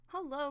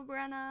Hello,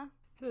 Brenna.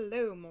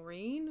 Hello,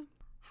 Maureen.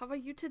 How are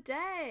you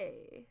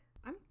today?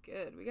 I'm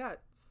good. We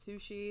got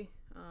sushi.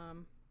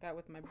 Got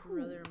with my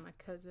brother and my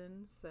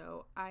cousin,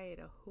 so I ate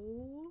a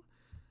whole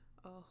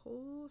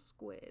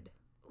squid.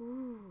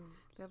 Ooh,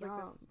 They have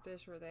like this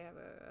dish where they have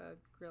a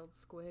grilled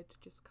squid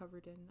just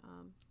covered in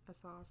a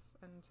sauce,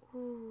 and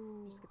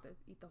just get to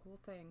eat the whole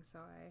thing. So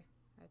I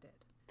did.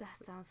 That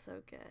sounds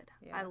so good.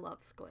 Yeah. I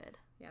love squid.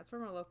 Yeah, it's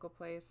from a local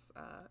place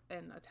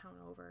in a town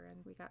over,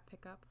 and we got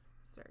pickup.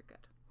 It's very good.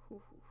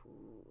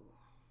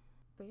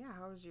 But yeah,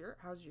 how's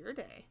your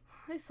day?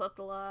 I slept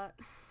a lot.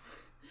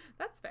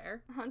 That's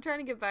fair. I'm trying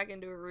to get back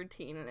into a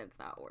routine and it's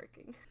not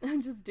working.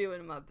 I'm just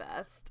doing my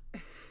best.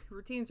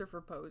 Routines are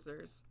for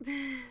posers.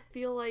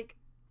 Feel like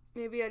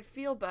maybe I'd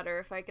feel better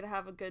if I could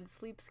have a good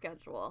sleep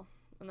schedule.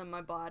 And then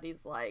my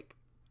body's like,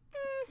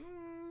 I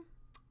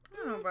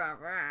don't know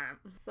about that.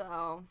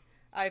 So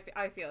I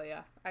feel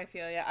ya.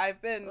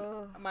 I've been,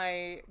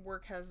 my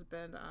work has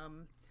been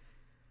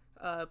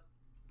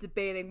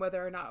debating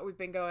whether or not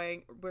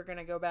we're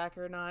gonna go back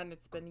or not, and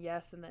it's been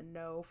yes and then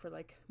no for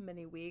like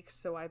many weeks.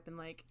 So I've been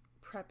like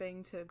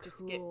prepping to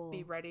just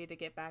be ready to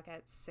get back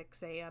at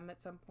 6 a.m. at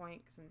some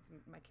point, since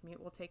my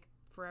commute will take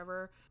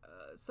forever.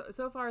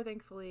 So far,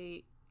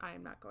 thankfully, I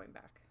am not going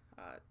back.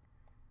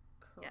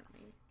 Currently,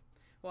 yes.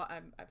 Well,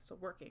 I'm still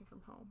working from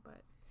home,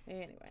 but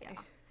anyway. Yeah,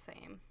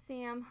 same.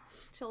 Sam,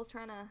 still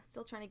trying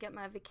to get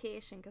my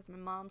vacation because my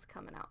mom's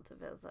coming out to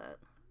visit.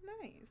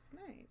 Nice.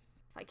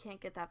 If I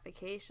can't get that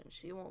vacation,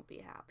 she won't be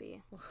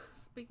happy. Well,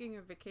 speaking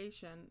of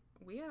vacation,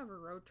 we have a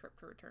road trip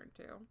to return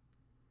to.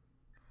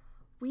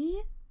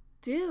 We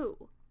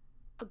do.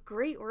 A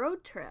great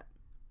road trip.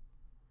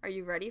 Are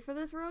you ready for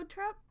this road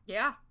trip?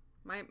 Yeah.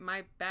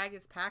 My bag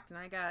is packed and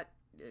I got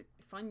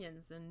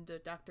Funyuns and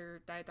Diet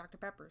Dr.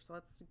 Pepper. So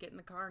let's get in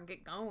the car and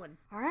get going.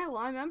 All right, well,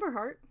 I'm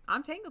Emberheart.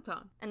 I'm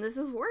Tangletongue. And this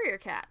is Warrior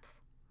Cats.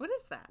 What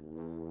is that?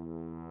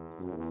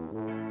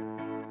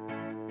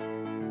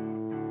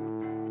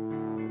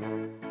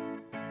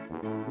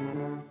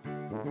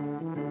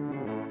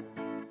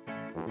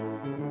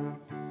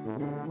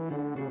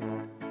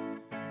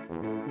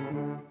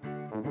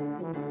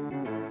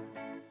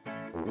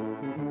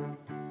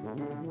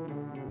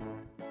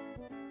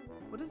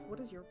 What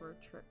is your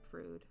road trip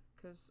food?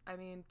 Because, I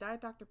mean,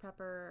 Diet Dr.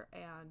 Pepper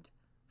and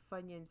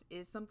Funyuns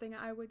is something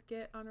I would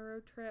get on a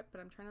road trip,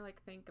 but I'm trying to,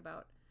 like, think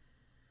about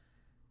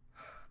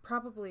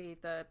probably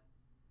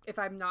if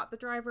I'm not the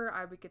driver,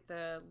 I would get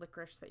the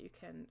licorice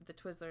the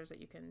Twizzlers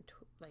that you can,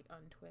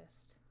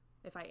 untwist.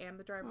 If I am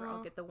the driver,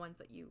 I'll get the ones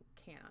that you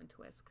can't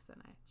untwist, because then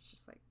it's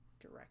just, like,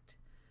 direct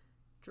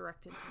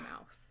into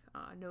mouth.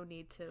 No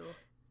need to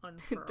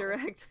unfurl.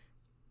 Direct.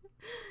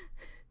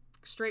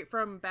 Straight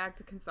from bag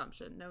to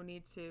consumption. No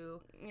need to.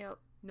 Yep.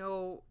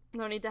 No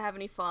need to have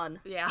any fun.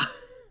 Yeah.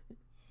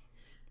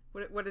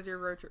 What is your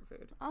road trip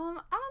food? I don't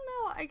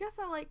know. I guess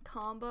I like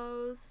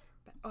combos.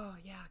 Oh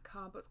yeah,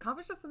 combos.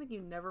 Combos just something you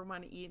never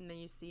want to eat, and then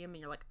you see them and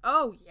you're like,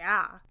 oh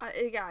yeah.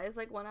 Yeah, it's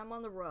like when I'm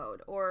on the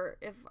road, or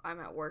if I'm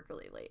at work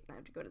really late and I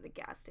have to go to the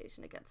gas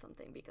station to get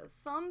something because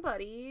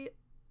somebody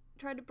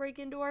tried to break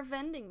into our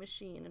vending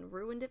machine and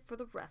ruined it for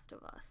the rest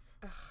of us.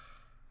 Ugh.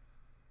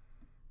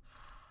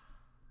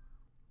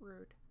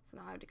 Rude. So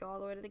now I have to go all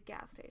the way to the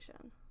gas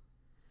station.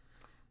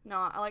 No,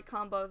 I like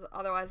combos.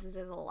 Otherwise, it's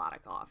just a lot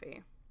of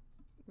coffee.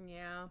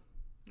 Yeah.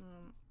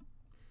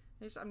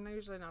 I'm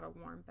usually not a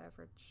warm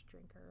beverage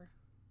drinker.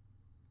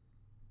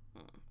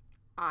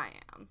 I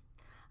am.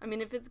 I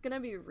mean, if it's gonna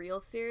be real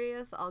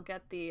serious, I'll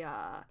get the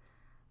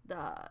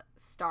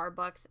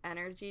Starbucks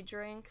energy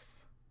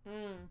drinks.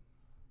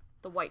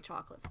 The white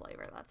chocolate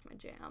flavor. That's my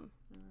jam.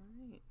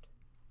 All right.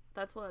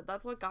 That's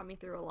what got me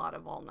through a lot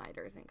of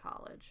all-nighters in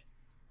college.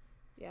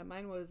 Yeah,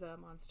 mine was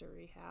Monster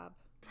Rehab.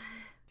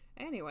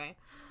 Anyway.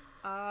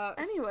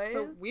 Anyways.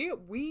 So we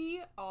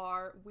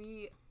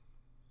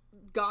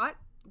got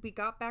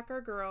back our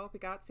girl. We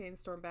got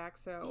Sandstorm back,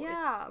 so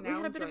yeah, it's now we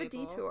had a bit of a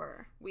enjoyable.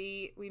 detour.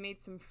 We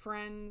made some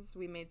friends.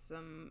 We made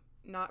some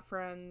not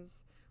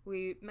friends.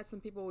 We met some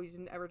people we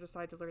didn't ever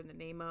decide to learn the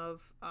name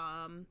of.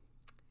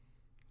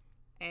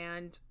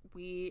 And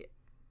we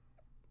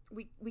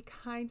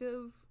kind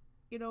of,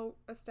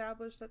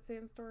 established that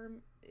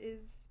Sandstorm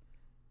is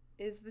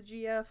the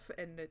GF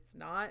and it's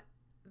not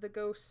the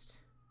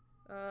ghost.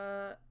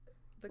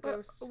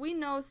 Ghost. We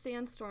know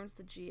Sandstorm's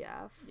the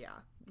GF.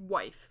 Yeah,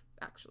 wife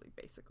actually,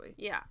 basically.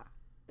 Yeah,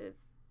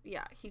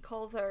 he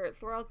calls her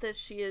throughout this.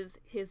 She is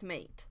his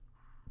mate.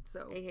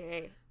 So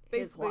AKA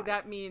basically,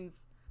 that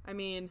means. I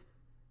mean,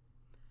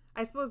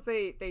 I suppose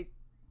it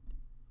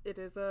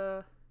is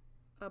a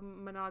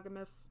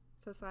monogamous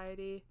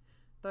society,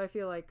 though I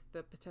feel like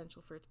the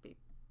potential for it to be,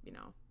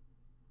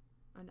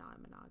 a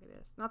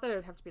non-monogamous. Not that it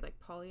would have to be like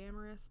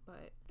polyamorous,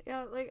 but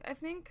yeah, like I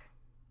think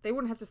they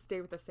wouldn't have to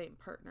stay with the same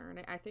partner. And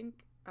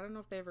I don't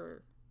know if they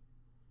ever.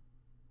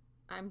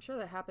 I'm sure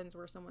that happens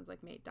where someone's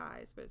like mate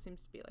dies, but it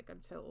seems to be like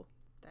until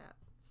that.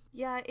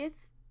 Yeah,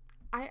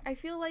 I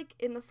feel like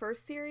in the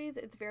first series,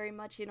 it's very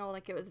much,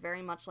 like it was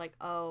very much like,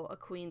 oh, a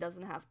queen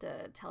doesn't have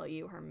to tell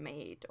you her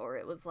mate, or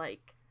it was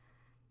like,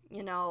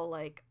 you know,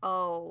 like,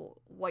 oh,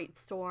 White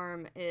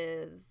Storm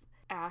is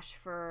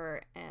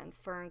Ashfur and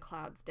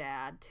Ferncloud's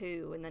dad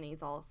too, and then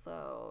he's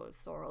also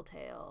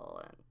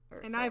Sorreltail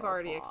and I've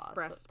already Sorrelpaw,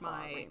 expressed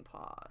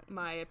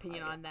my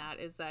opinion on that,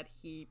 is that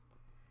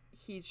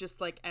he's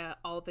just like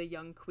all the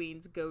young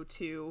queens go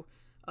to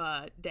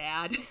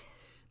dad.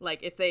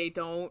 Like, if they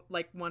don't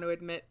like want to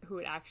admit who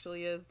it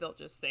actually is, they'll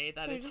just say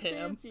that it's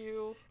him. It's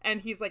you.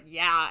 And he's like,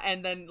 yeah,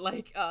 and then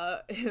like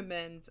him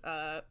and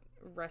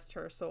rest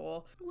her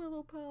soul,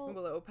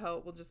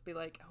 Willowpelt will just be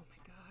like, oh my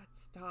god,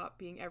 stop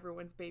being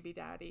everyone's baby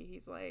daddy.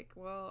 He's like,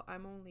 well,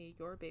 I'm only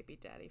your baby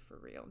daddy for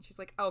real. And she's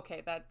like,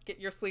 okay,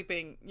 you're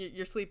sleeping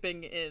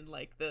in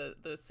like the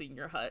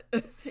senior hut.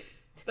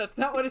 That's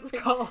not what it's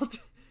called.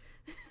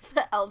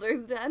 The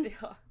Elder's Den.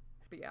 Yeah.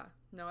 But yeah,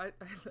 no, I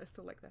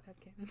still like that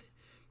headcanon.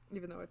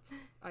 Even though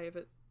I have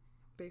it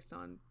based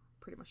on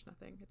pretty much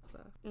nothing.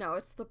 No,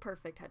 it's the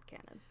perfect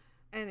headcanon.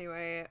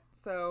 Anyway,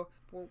 so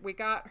we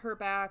got her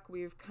back.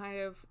 We've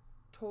kind of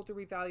told her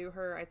we value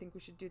her. I think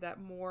we should do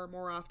that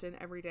more often,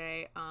 every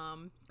day,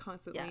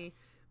 constantly. Yes.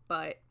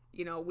 But,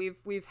 you know,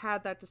 we've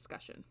had that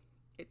discussion.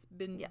 It's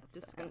been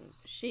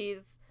discussed.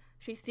 And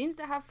she seems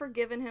to have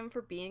forgiven him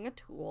for being a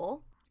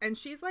tool. And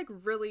she's, like,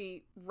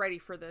 really ready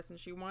for this, and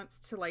she wants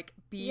to, like,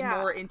 be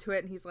more into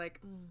it, and he's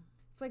like...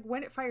 It's like,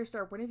 when at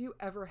Firestar, when have you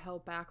ever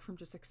held back from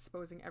just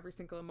exposing every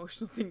single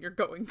emotional thing you're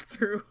going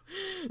through?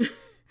 It's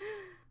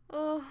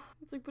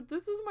like, but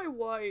this is my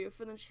wife.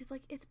 And then she's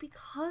like, it's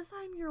because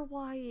I'm your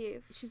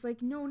wife. She's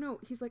like, no.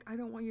 He's like, I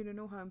don't want you to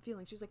know how I'm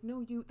feeling. She's like,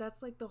 no,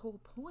 that's like the whole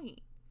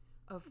point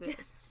of this.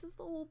 This is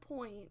the whole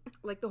point.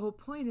 Like, the whole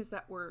point is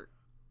that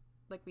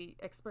we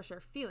express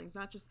our feelings,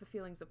 not just the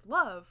feelings of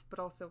love, but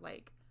also,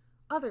 like,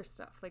 other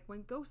stuff. Like,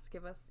 when ghosts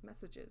give us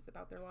messages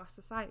about their lost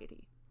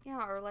society.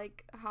 Yeah, or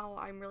like how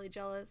I'm really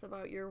jealous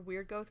about your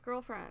weird ghost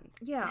girlfriend.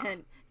 Yeah.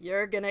 And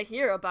you're gonna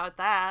hear about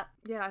that.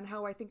 Yeah, and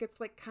how I think it's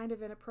like kind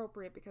of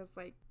inappropriate because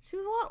like... She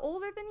was a lot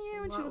older than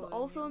you, and she was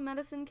also a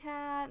medicine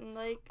cat, and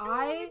like,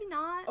 maybe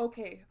not.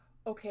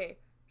 Okay.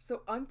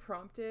 So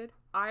unprompted,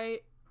 I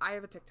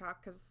have a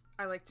TikTok because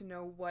I like to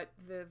know what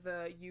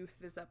the youth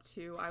is up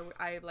to.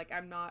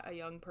 I'm not a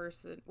young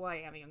person. Well, I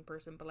am a young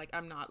person, but like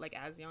I'm not like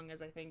as young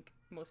as I think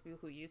most people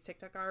who use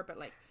TikTok are, but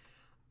like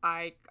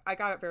I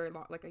got it very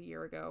long, like a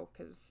year ago,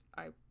 because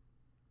I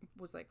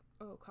was like,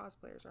 oh,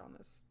 cosplayers are on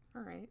this.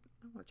 All right,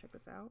 I want to check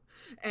this out.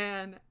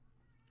 And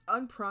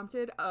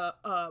unprompted,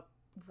 a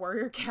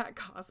warrior cat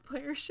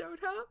cosplayer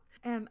showed up.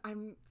 And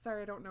I'm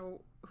sorry, I don't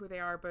know who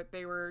they are, but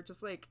they were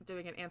just like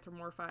doing an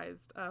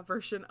anthropomorphized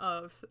version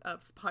of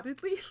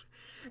Spotted Leaf.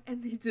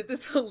 And they did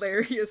this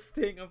hilarious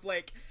thing of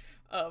like,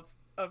 of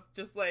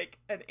just like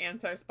an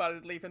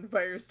anti-Spotted Leaf in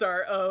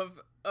Firestar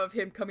of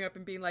him coming up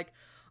and being like,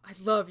 I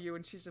love you.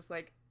 And she's just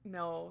like,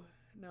 no,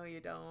 you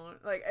don't.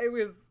 Like, it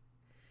was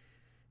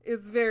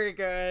very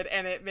good,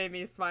 and it made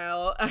me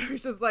smile. I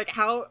was just like,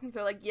 how...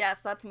 They're like, yes,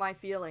 that's my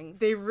feelings.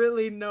 They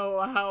really know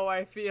how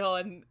I feel,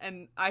 and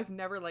I've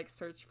never, like,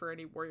 searched for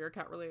any warrior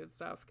cat related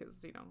stuff,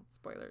 because, you know,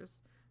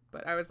 spoilers.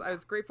 But I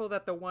was grateful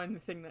that the one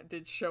thing that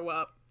did show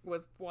up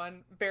was,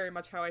 one, very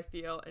much how I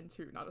feel, and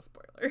two, not a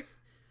spoiler.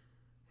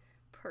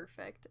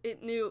 Perfect.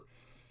 It knew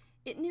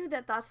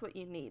that that's what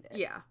you needed.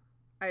 Yeah,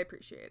 I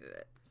appreciated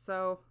it.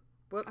 So...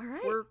 All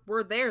right.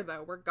 We're there,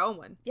 though. We're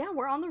going. Yeah,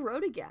 we're on the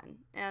road again.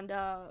 And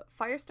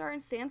Firestar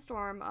and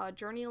Sandstorm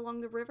journey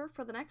along the river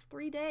for the next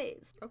 3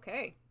 days.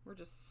 Okay. We're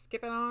just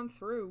skipping on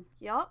through.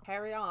 Yup.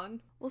 Carry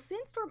on. Well,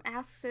 Sandstorm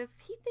asks if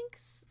he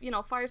thinks,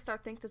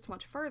 Firestar thinks it's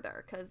much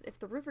further, because if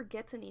the river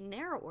gets any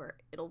narrower,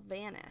 it'll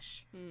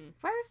vanish.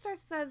 Firestar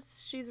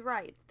says she's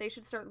right. They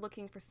should start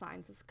looking for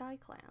signs of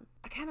SkyClan.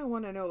 I kind of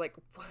want to know, like,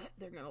 what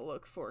they're going to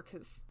look for,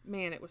 because,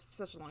 man, it was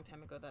such a long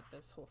time ago that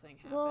this whole thing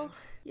happened. Well,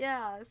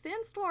 yeah,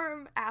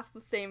 Sandstorm asked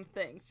the same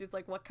thing. She's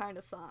like, what kind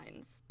of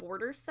signs?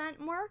 Border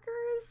scent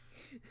markers?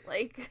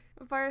 Like,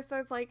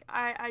 Firestar's like,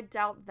 I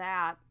doubt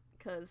that,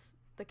 because...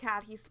 The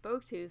cat he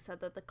spoke to said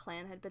that the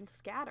clan had been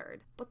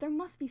scattered. But there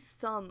must be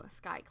some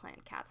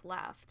SkyClan cats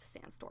left,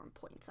 Sandstorm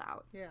points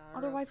out. Yeah.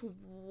 Otherwise,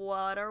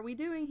 what are we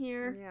doing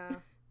here? Yeah.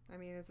 I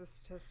mean, this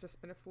has just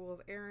been a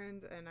fool's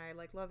errand, and I,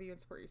 like, love you and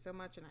support you so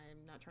much, and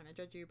I'm not trying to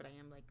judge you, but I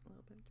am, like, a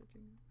little bit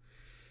judging you.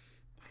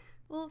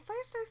 Well,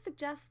 Firestar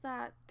suggests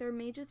that there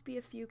may just be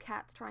a few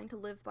cats trying to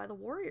live by the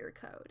warrior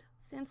code.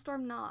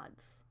 Sandstorm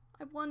nods.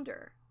 I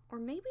wonder... Or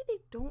maybe they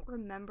don't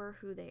remember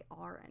who they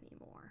are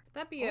anymore.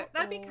 That'd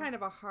be kind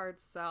of a hard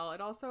sell.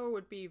 It also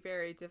would be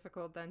very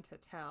difficult then to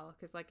tell.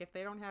 Because, like, if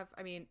they don't have...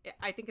 I mean,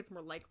 I think it's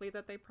more likely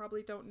that they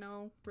probably don't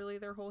know, really,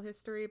 their whole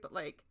history. But,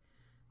 like,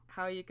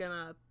 how are you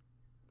gonna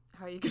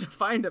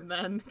find them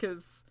then?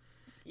 Because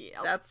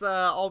that's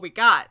all we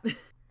got.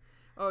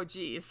 Oh,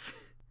 geez.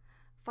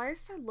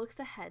 Firestar looks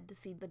ahead to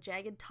see the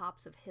jagged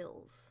tops of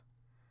hills.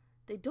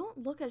 They don't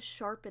look as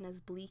sharp and as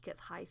bleak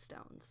as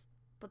Highstones.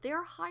 But they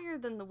are higher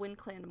than the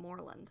WindClan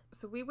moorland.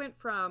 So we went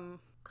from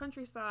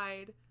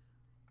countryside,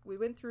 we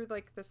went through,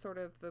 like, the sort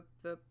of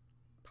the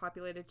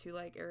populated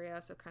 2-like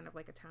area, so kind of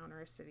like a town or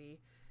a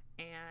city,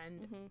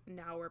 and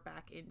now we're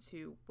back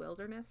into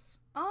wilderness.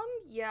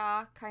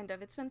 Yeah, kind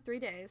of. It's been 3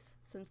 days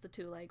since the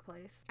two-leg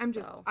place. I'm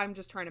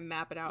just trying to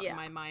map it out in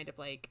my mind of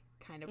like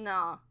kind of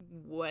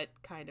what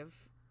kind of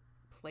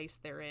place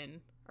they're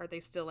in. Are they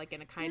still like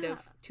in a kind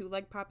of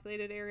two-leg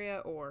populated area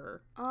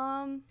or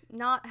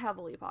not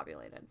heavily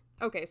populated.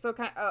 Okay, so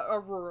kind of a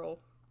rural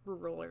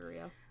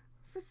area.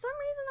 For some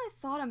reason I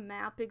thought a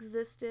map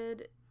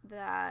existed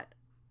that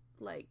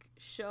like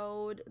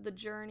showed the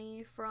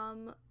journey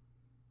from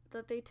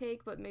that they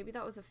take, but maybe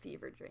that was a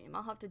fever dream.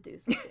 I'll have to do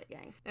some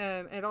digging.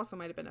 It also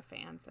might have been a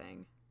fan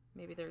thing.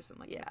 Maybe there isn't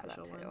like an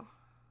official that too. one.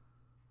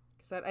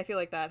 Because I feel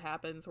like that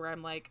happens where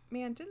I'm like,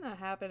 man, didn't that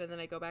happen? And then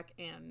I go back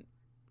and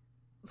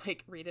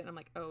like read it and I'm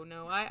like, oh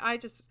no, I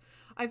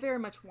very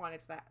much wanted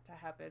that to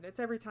happen.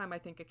 It's every time I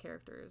think a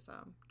character is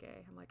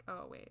gay, I'm like,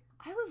 oh wait.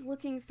 I was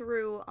looking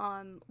through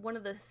one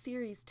of the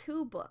series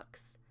 2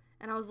 books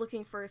and I was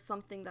looking for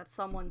something that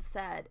someone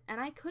said and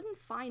I couldn't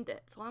find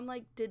it. So I'm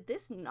like, did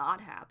this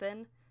not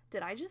happen?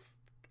 Did I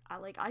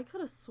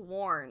could have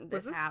sworn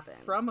this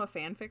happened. From a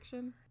fan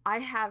fiction? I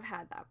have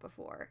had that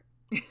before.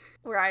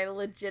 Where I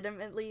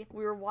legitimately,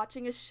 we were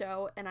watching a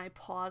show and I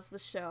paused the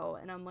show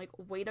and I'm like,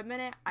 wait a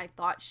minute, I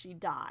thought she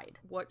died.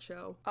 What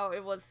show? Oh,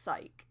 it was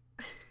Psych.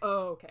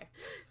 Oh, okay.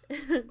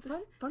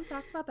 Fun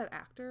fact about that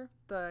actor,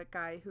 the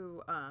guy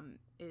who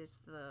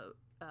is the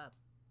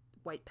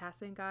white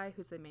passing guy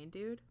who's the main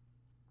dude.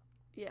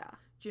 Yeah.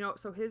 Do you know,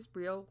 so his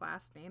real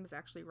last name is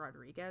actually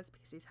Rodriguez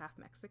because he's half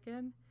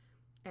Mexican.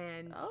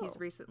 And he's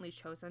recently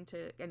chosen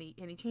to, and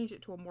he changed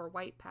it to a more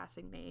white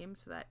passing name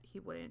so that he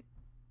wouldn't,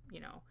 you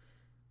know,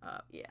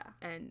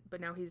 but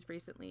now he's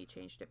recently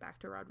changed it back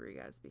to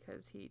Rodriguez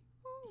because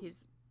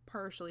he's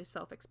partially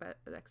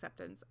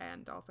self-acceptance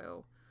and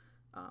also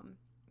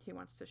he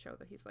wants to show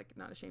that he's like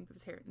not ashamed of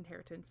his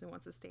inheritance and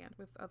wants to stand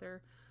with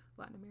other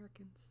Latin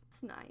Americans.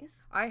 It's nice.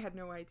 I had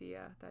no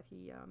idea that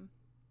he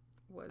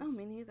was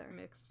me neither.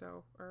 mixed,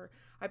 or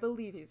I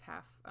believe he's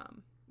half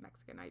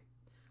Mexican.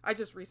 I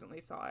just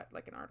recently saw it,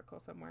 like an article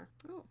somewhere.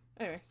 Oh.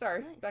 Anyway,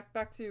 sorry. Nice.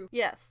 Back to...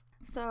 Yes.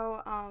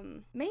 So,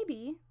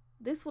 maybe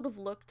this would have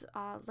looked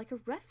like a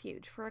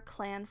refuge for a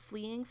clan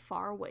fleeing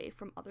far away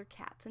from other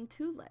cats and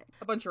two-leg.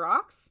 A bunch of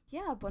rocks?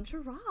 Yeah, a bunch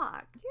of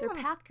rock. Yeah. Their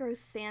path grows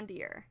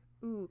sandier.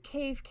 Ooh,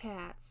 cave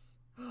cats.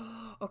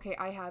 Okay,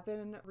 I have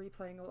been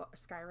replaying a lot of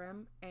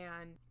Skyrim,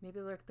 and maybe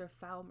like they're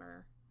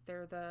Falmer.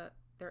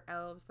 They're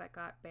elves that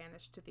got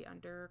banished to the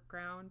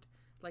underground,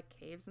 like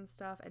caves and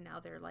stuff, and now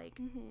they're like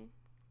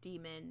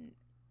demon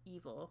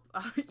evil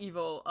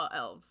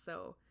elves.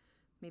 So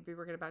maybe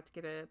we're about to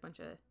get a bunch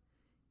of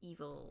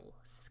evil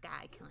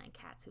Sky Clan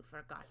cats who've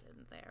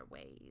forgotten their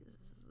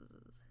ways.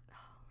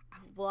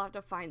 We'll have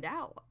to find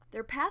out.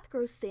 Their path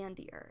grows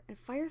sandier, and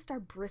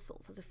Firestar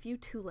bristles as a few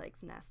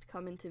two-legs nest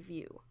come into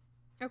view.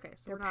 Okay,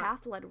 so their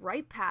path led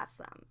right past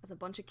them as a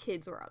bunch of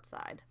kids were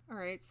outside. All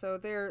right, so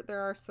there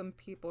are some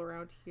people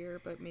around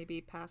here, but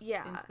maybe past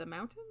into the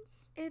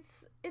mountains?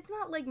 It's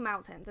not like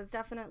mountains. It's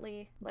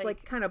definitely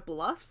like kind of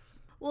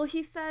bluffs? Well,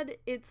 he said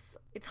it's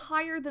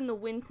higher than the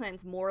Wind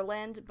Clan's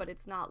moorland, but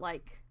it's not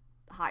like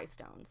high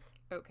stones.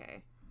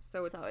 Okay.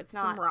 So it's not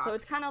some rocks. So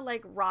it's kind of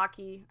like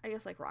rocky, I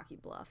guess like rocky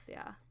bluffs,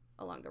 yeah,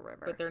 along the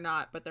river. But they're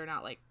not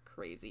like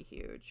crazy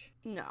huge.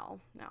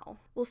 No.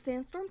 Well,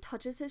 Sandstorm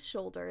touches his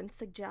shoulder and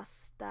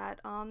suggests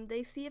that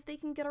they see if they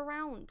can get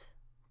around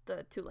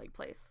the two-leg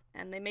place.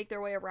 And they make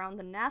their way around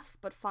the nest,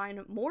 but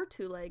find more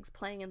two-legs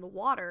playing in the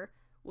water,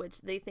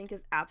 which they think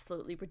is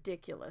absolutely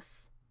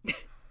ridiculous.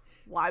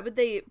 Why would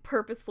they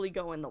purposefully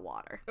go in the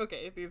water?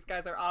 Okay, these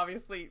guys are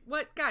obviously...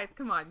 What? Guys,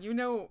 come on. You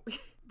know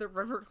the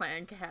River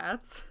Clan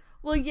cats.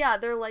 Well, yeah,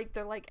 they're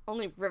like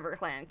only River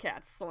Clan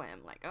cats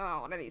swim. Like,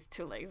 oh, what are these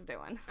two legs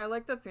doing? I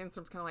like that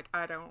Sandstorm's kind of like,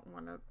 I don't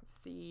want to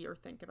see or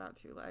think about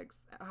two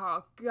legs.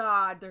 Oh,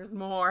 God, there's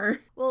more.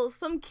 Well,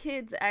 some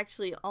kids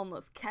actually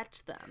almost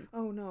catch them.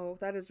 Oh, no,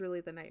 that is really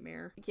the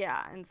nightmare.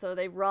 Yeah, and so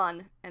they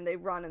run, and they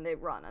run, and they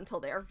run until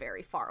they are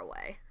very far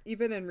away.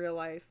 Even in real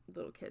life,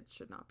 little kids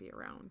should not be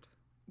around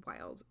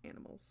wild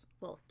animals.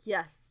 Well,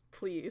 yes,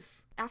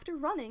 please. After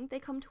running, they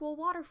come to a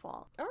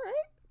waterfall. All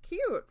right,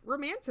 cute,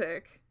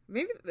 romantic.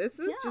 Maybe this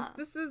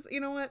is, you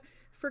know what?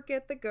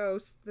 Forget the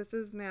ghost. This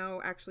is now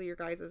actually your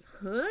guys'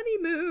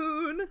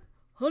 honeymoon.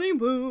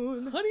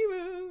 Honeymoon.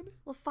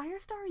 Well,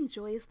 Firestar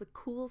enjoys the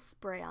cool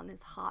spray on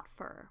his hot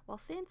fur, while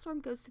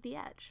Sandstorm goes to the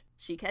edge.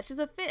 She catches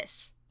a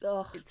fish.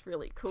 Ugh. It's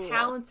really cool.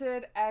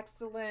 Talented,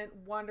 excellent,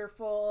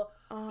 wonderful,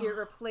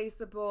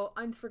 irreplaceable,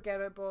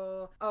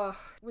 unforgettable.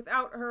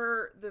 Without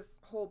her, this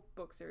whole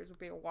book series would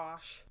be a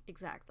wash.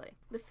 Exactly.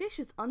 The fish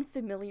is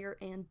unfamiliar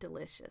and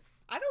delicious.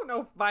 I don't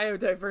know if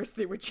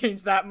biodiversity would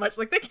change that much.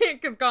 Like, they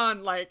can't have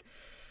gone, like,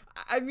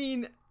 I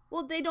mean...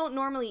 Well, they don't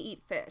normally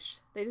eat fish.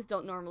 They just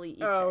don't normally eat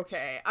fish.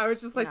 Okay. I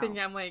was just, like,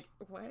 thinking, I'm like,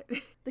 what?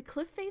 The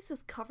cliff face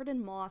is covered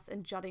in moss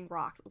and jutting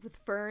rocks, with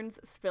ferns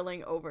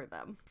spilling over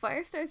them.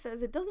 Firestar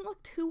says it doesn't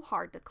look too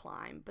hard to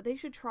climb, but they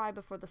should try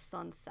before the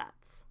sun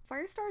sets.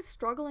 Firestar is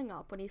struggling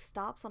up when he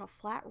stops on a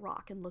flat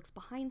rock and looks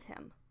behind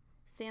him.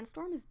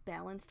 Sandstorm is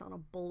balanced on a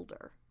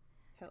boulder.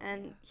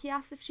 and he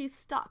asks if she's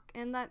stuck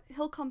and that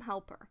he'll come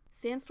help her.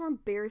 Sandstorm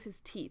bares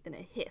his teeth in a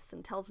hiss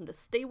and tells him to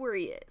stay where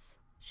he is.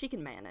 She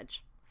can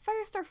manage.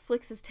 Firestar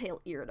flicks his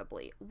tail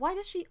irritably. Why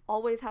does she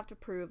always have to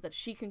prove that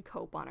she can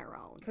cope on her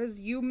own?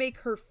 Because you make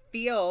her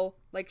feel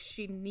like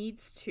she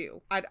needs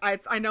to.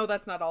 I know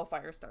that's not all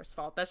Firestar's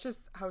fault. That's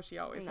just how she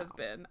always has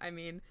been. I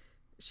mean,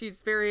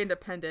 she's very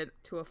independent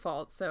to a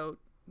fault, so,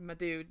 my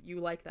dude, you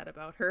like that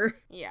about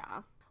her.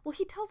 Yeah. Well,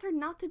 he tells her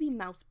not to be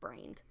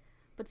mouse-brained,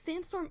 but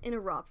Sandstorm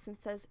interrupts and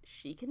says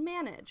she can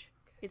manage.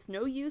 It's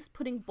no use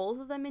putting both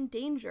of them in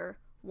danger.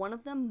 One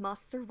of them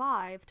must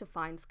survive to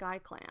find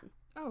SkyClan.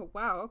 Oh,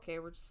 wow, okay,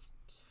 we're just...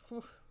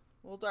 a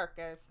little dark,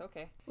 guys,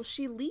 okay. Well,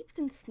 she leaps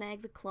and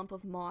snags a clump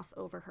of moss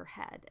over her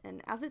head,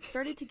 and as it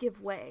started to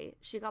give way,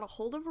 she got a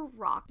hold of a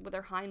rock with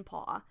her hind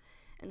paw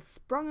and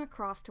sprung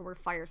across to where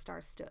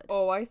Firestar stood.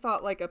 Oh, I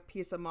thought, like, a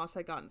piece of moss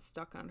had gotten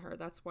stuck on her.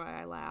 That's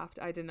why I laughed.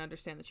 I didn't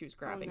understand that she was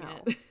grabbing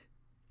it.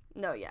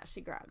 No, yeah,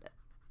 she grabbed it.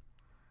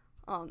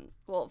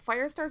 Well,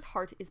 Firestar's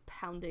heart is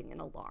pounding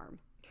in alarm.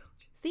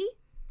 See?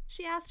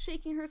 She asked,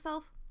 shaking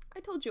herself. I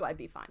told you I'd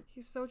be fine.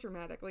 He's so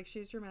dramatic. Like,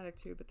 she's dramatic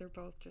too, but they're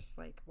both just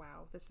like,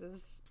 wow, this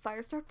is...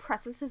 Firestar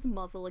presses his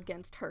muzzle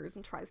against hers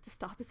and tries to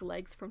stop his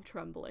legs from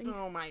trembling.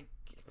 Oh my...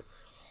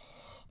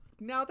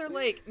 Now they're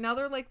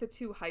like the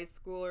two high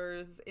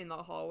schoolers in the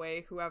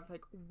hallway who have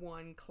like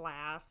one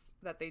class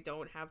that they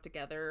don't have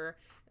together,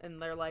 and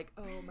they're like,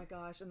 oh my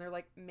gosh, and they're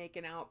like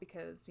making out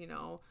because, you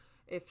know,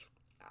 if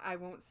I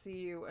won't see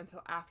you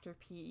until after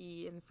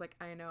PE, and it's like,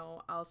 I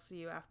know, I'll see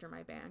you after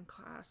my band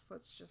class.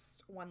 Let's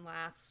just one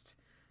last...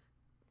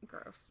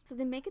 Gross. So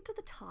they make it to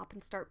the top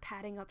and start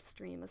padding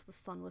upstream as the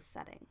sun was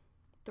setting.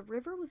 The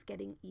river was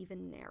getting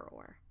even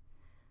narrower.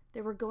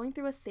 They were going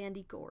through a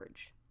sandy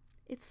gorge.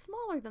 It's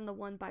smaller than the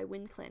one by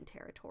WindClan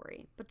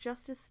territory, but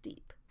just as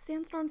steep.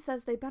 Sandstorm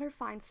says they better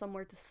find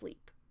somewhere to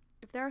sleep.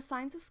 If there are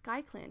signs of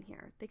SkyClan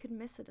here, they could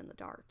miss it in the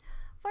dark.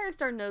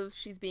 Firestar knows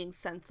she's being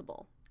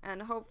sensible,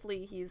 and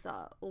hopefully he's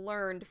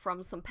learned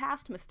from some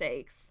past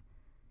mistakes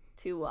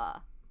to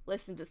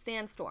listen to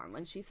Sandstorm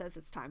when she says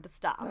it's time to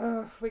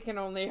stop. We can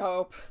only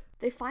hope.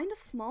 They find a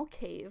small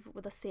cave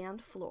with a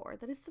sand floor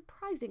that is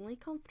surprisingly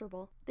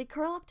comfortable. They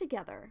curl up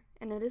together,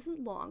 and it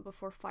isn't long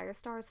before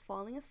Firestar is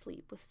falling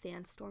asleep with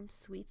Sandstorm's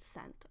sweet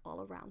scent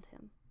all around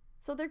him.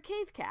 So they're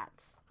cave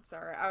cats.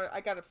 Sorry,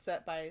 I got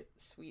upset by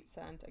sweet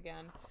scent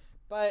again.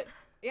 But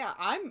yeah,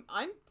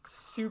 I'm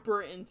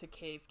super into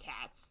cave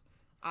cats.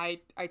 I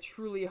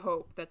truly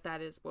hope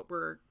that is what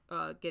we're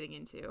getting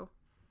into.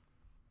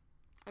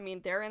 I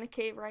mean, they're in a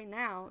cave right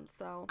now,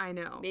 so... I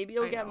know. Maybe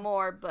you'll get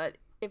more, but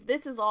if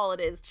this is all it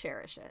is,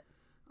 cherish it.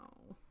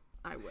 Oh,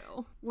 I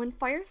will. When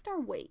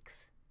Firestar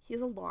wakes, he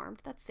is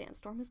alarmed that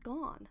Sandstorm is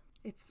gone.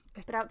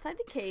 But outside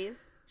the cave,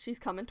 she's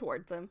coming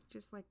towards him.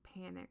 Just, like,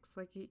 panics.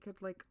 Like, he could,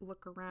 like,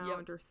 look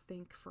around or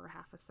think for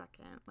half a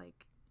second.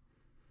 Like,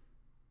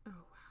 oh,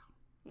 wow.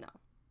 No.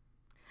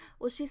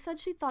 Well, she said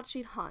she thought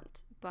she'd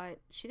hunt, but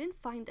she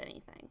didn't find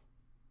anything.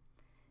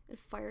 And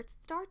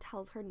Firestar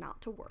tells her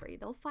not to worry.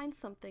 They'll find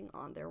something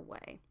on their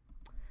way.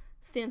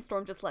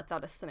 Sandstorm just lets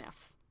out a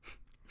sniff.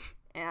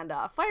 And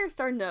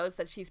Firestar knows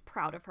that she's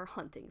proud of her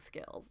hunting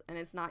skills, and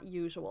it's not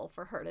usual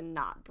for her to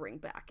not bring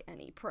back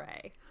any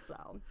prey.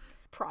 So,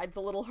 pride's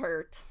a little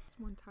hurt. It's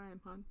one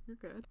time, hon. You're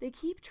good. They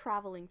keep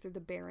traveling through the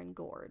barren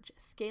gorge,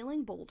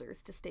 scaling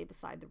boulders to stay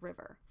beside the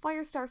river.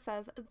 Firestar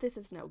says this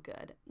is no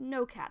good.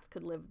 No cats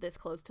could live this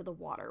close to the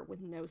water with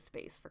no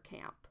space for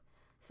camp.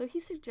 So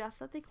he suggests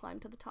that they climb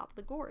to the top of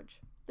the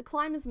gorge. The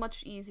climb is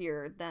much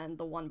easier than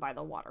the one by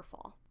the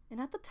waterfall. And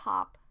at the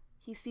top,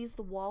 he sees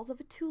the walls of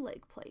a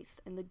two-leg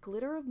place and the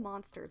glitter of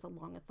monsters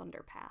along a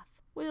thunder path.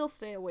 We'll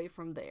stay away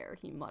from there,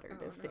 he muttered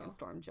as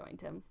Sandstorm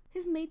joined him.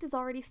 His mate is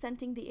already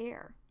scenting the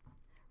air.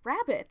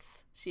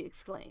 Rabbits! She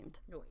exclaimed.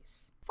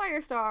 Nice.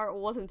 Firestar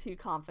wasn't too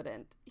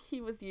confident. He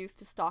was used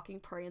to stalking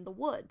prey in the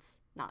woods,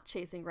 not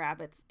chasing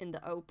rabbits in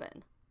the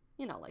open.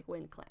 You know, like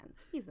WindClan.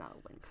 He's not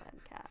a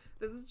WindClan cat.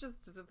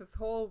 This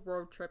whole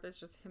road trip is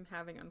just him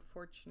having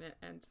unfortunate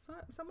and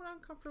somewhat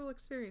uncomfortable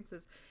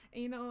experiences.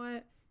 And you know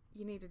what?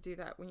 You need to do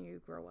that when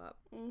you grow up.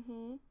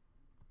 Mm-hmm.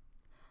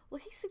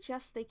 Well, he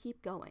suggests they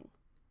keep going.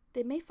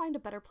 They may find a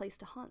better place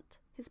to hunt.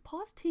 His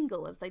paws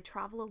tingle as they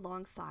travel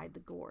alongside the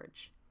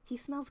gorge. He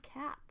smells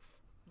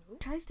cats. He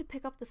tries to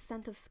pick up the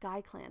scent of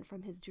SkyClan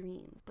from his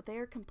dreams, but they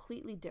are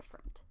completely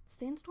different.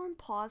 Sandstorm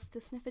paused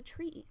to sniff a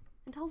tree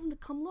and tells him to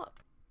come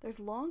look. There's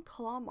long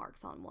claw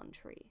marks on one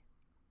tree.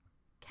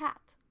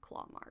 Cat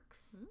claw marks.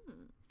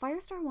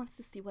 Firestar wants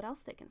to see what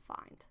else they can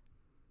find.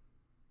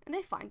 And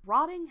they find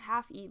rotting,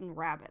 half-eaten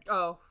rabbits.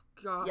 Oh,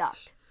 gosh.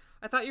 Yuck.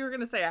 I thought you were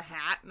going to say a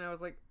hat, and I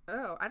was like,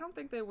 oh, I don't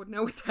think they would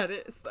know what that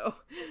is, though.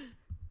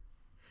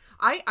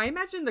 I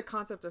imagine the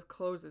concept of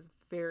clothes is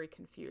very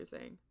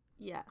confusing.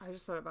 Yes. I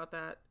just thought about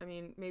that. I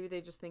mean, maybe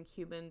they just think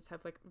humans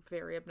have, like,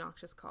 very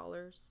obnoxious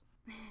collars.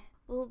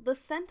 Well, the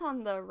scent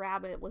on the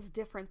rabbit was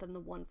different than the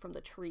one from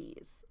the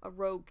trees. A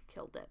rogue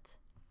killed it.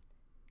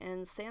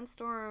 And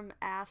Sandstorm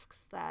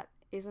asks that,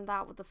 isn't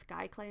that what the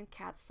SkyClan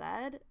cat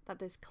said? That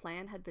this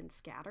clan had been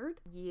scattered?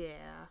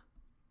 Yeah.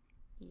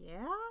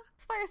 Yeah?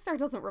 Firestar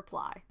doesn't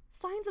reply.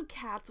 Signs of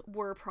cats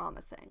were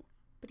promising,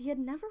 but he had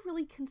never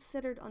really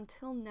considered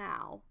until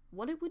now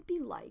what it would be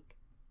like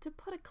to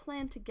put a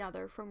clan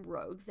together from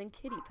rogues and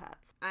kitty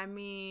pets. I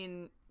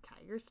mean,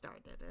 Tiger Star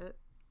did it.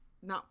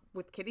 Not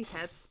with kitty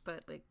pets,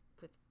 but like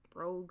with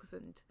rogues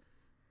and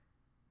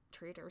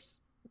traitors.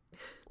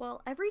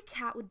 Well, every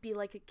cat would be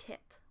like a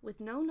kit, with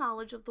no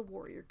knowledge of the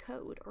warrior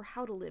code or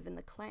how to live in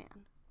the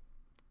clan.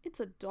 It's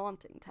a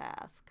daunting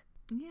task.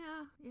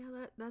 Yeah,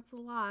 that's a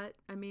lot.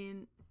 I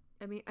mean,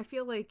 I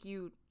feel like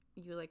you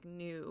like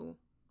knew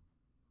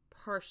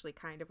partially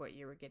kind of what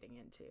you were getting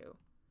into,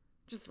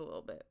 just a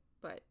little bit,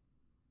 but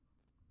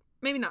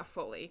maybe not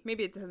fully.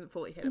 Maybe it doesn't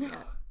fully hit him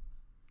yet.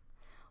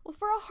 Well,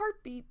 for a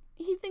heartbeat,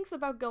 he thinks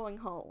about going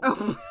home.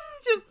 Oh,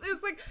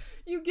 it's like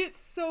you get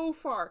so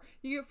far.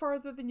 You get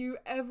farther than you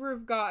ever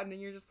have gotten, and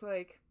you're just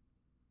like,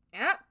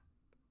 yeah,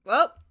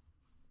 well,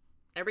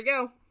 there we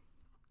go.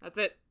 That's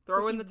it.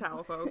 Throw in the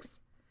towel,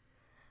 folks.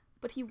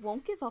 But he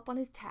won't give up on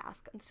his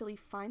task until he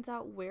finds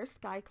out where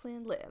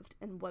SkyClan lived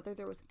and whether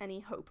there was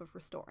any hope of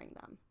restoring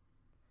them.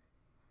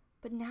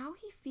 But now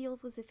he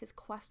feels as if his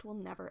quest will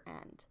never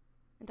end,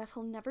 and that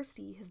he'll never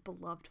see his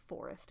beloved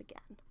forest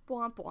again.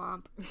 Womp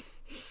womp.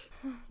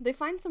 They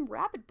find some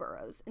rabbit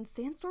burrows, and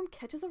Sandstorm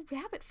catches a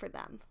rabbit for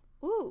them.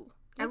 Ooh,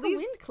 at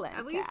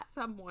least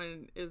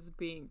someone is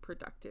being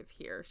productive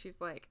here.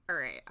 She's like, all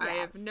right, yes. I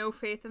have no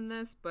faith in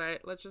this,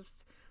 but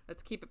let's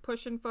keep it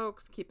pushing,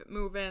 folks. Keep it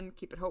moving.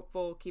 Keep it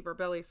hopeful. Keep our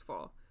bellies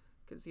full.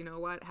 Because you know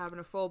what? Having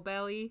a full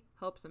belly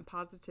helps in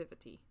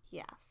positivity.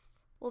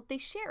 Yes. Well, they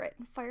share it,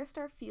 and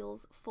Firestar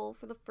feels full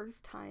for the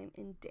first time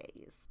in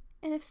days.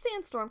 And if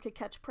Sandstorm could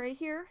catch prey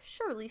here,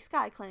 surely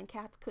SkyClan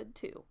cats could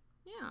too.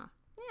 Yeah.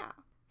 Yeah.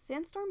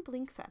 Sandstorm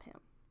blinks at him.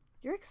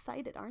 You're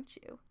excited, aren't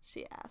you?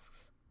 She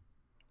asks.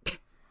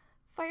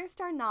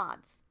 Firestar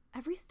nods.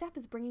 Every step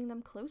is bringing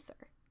them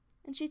closer.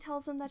 And she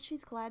tells him that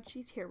she's glad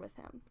she's here with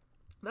him.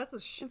 That's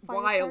a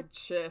wild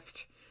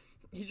shift.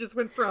 He just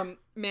went from,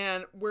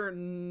 man, we're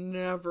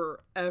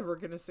never, ever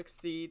gonna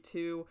succeed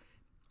to,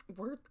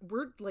 we're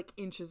like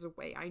inches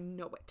away. I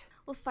know it.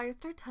 Well,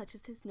 Firestar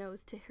touches his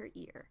nose to her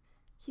ear.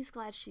 He's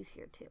glad she's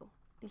here too.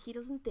 And he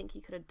doesn't think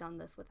he could have done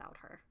this without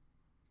her.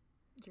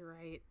 You're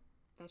right.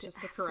 That's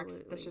just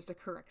a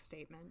correct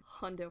statement.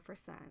 100%.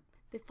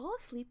 They fall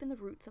asleep in the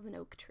roots of an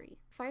oak tree.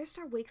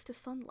 Firestar wakes to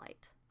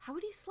sunlight. How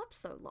had he slept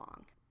so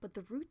long? But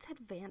the roots had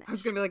vanished. I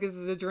was gonna be like, this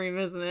is a dream,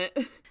 isn't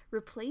it?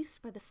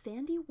 Replaced by the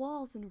sandy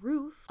walls and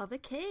roof of a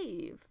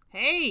cave.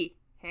 Hey!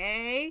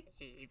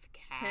 Cave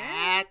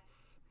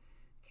cats!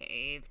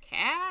 Cave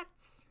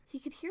cats! He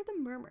could hear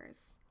the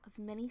murmurs of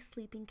many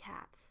sleeping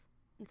cats,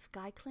 and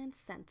SkyClan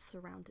scent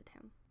surrounded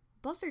him.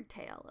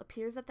 Buzzardtail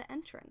appears at the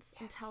entrance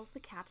and tells the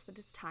cats that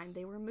it's time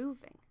they were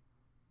moving.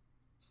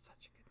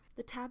 Such a good name.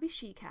 The tabby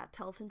she-cat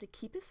tells him to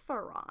keep his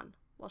fur on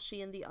while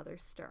she and the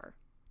others stir.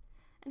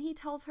 And he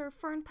tells her,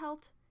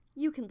 Fernpelt,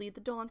 you can lead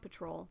the dawn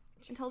patrol,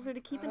 and tells her to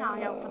keep an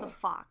eye out for the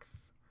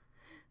fox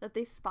that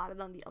they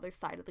spotted on the other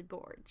side of the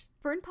gorge.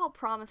 Fernpelt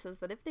promises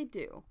that if they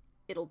do,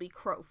 it'll be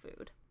crow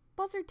food.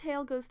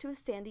 Buzzardtail goes to a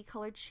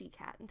sandy-colored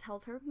she-cat and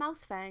tells her,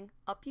 Mousefang,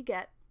 up you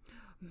get.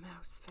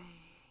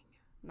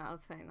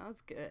 Mousefang, that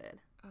was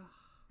good. Ugh.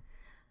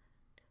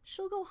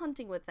 She'll go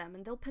hunting with them,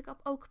 and they'll pick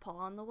up Oakpaw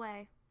on the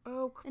way.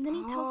 Oakpaw. And then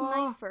he tells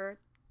Nightfur,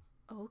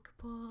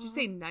 Oakpaw. Did you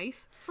say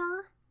Knife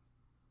Fur?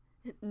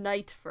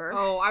 Nightfur.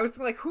 Oh, I was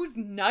like, who's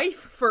Knife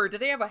Fur? Do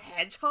they have a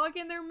hedgehog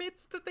in their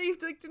midst that they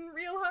didn't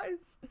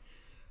realize?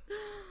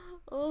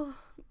 Oh,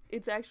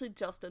 it's actually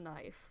just a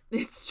knife.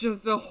 It's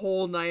just a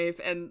whole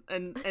knife, and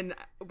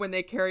when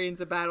they carry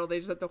into battle, they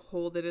just have to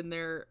hold it in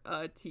their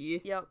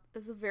teeth. Yep,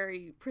 it's a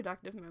very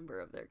productive member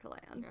of their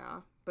clan.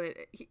 Yeah, but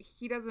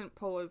he doesn't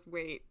pull his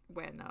weight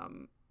when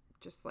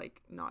just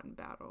like not in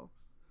battle.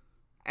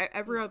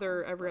 Every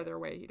other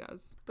way he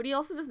does. But he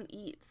also doesn't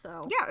eat,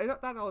 so yeah,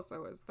 that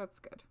also that's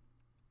good.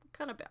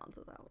 Kind of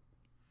balances out.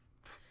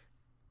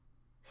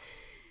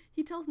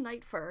 He tells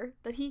Nightfur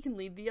that he can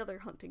lead the other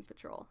hunting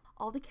patrol.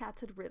 All the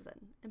cats had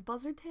risen, and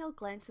Buzzardtail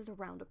glances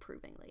around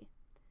approvingly.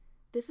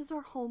 This is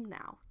our home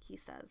now, he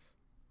says.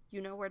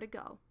 You know where to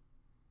go.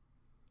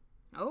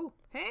 Oh,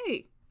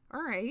 hey!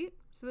 Alright,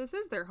 so this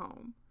is their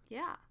home.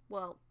 Yeah,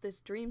 well, this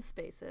dream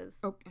space is.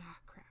 Oh,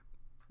 crap.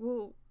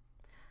 Well,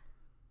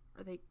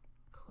 are they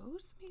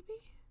close,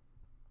 maybe?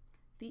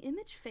 The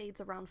image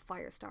fades around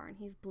Firestar, and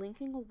he's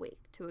blinking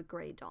awake to a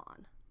gray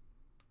dawn.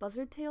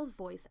 Buzzardtail's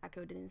voice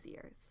echoed in his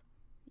ears.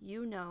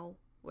 You know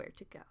where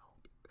to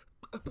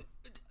go.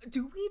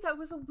 Do we? That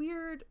was a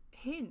weird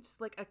hint.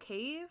 Like a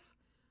cave?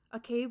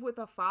 A cave with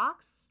a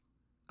fox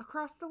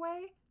across the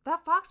way?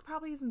 That fox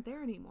probably isn't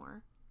there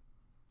anymore.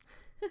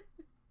 But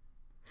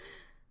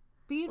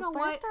you know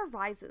what? Firestar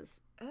rises.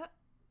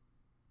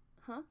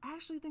 Huh? I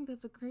actually think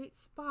that's a great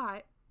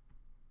spot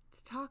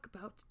to talk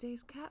about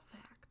today's cat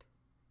fact.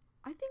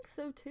 I think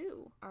so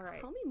too. All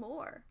right. Tell me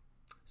more.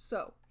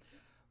 So,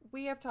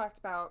 we have talked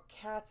about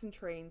cats in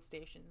train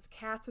stations,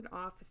 cats in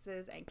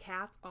offices, and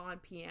cats on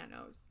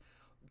pianos.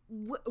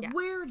 Yes.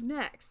 Where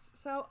next?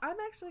 So I'm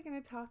actually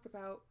going to talk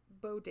about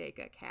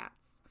bodega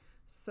cats.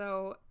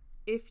 So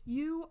if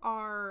you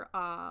are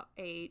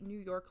a New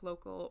York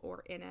local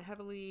or in a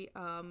heavily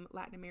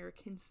Latin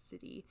American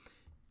city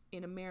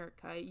in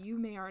America, you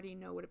may already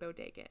know what a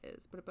bodega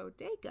is. But a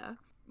bodega,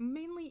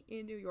 mainly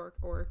in New York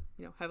or,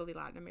 heavily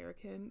Latin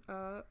American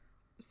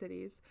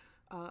cities,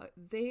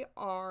 they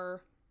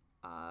are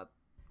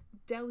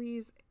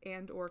delis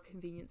and or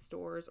convenience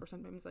stores, or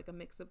sometimes like a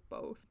mix of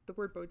both. The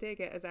word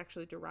bodega is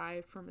actually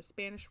derived from a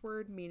Spanish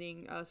word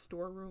meaning a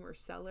storeroom or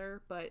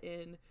cellar, but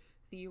in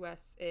the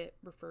US it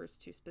refers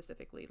to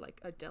specifically like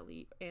a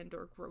deli and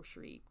or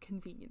grocery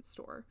convenience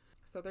store.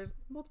 So there's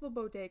multiple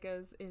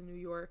bodegas in New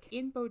York.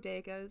 In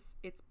bodegas,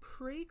 it's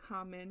pretty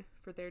common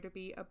for there to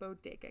be a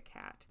bodega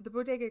cat. The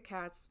bodega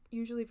cats,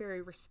 usually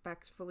very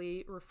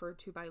respectfully referred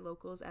to by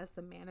locals as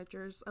the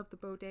managers of the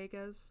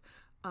bodegas,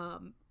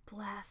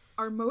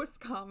 are most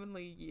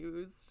commonly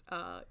used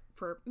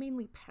for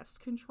mainly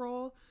pest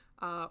control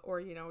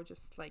or,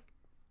 just like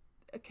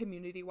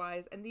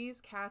community-wise. And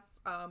these cats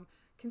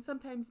can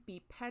sometimes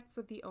be pets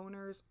of the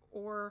owners,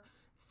 or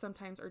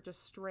sometimes are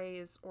just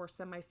strays or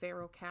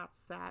semi-feral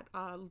cats that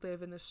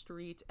live in the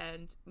street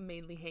and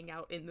mainly hang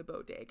out in the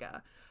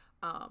bodega.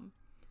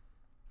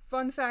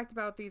 Fun fact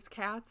about these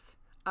cats,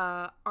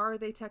 are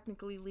they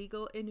technically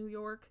legal in New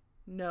York?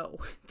 No,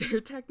 they're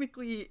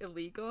technically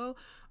illegal,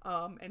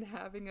 and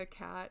having a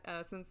cat,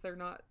 since they're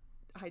not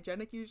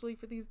hygienic usually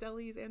for these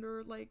delis and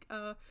or like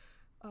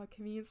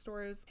convenience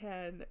stores,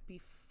 can be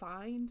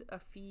fined a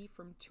fee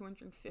from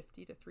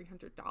 $250 to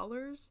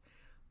 $300.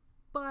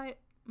 But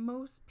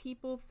most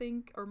people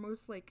think, or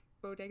most like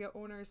bodega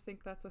owners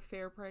think, that's a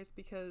fair price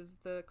because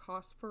the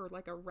cost for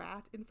like a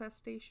rat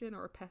infestation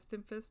or a pest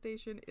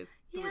infestation is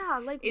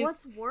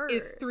what's worse?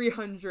 Is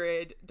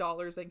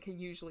 $300 and can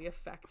usually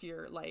affect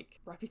your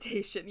like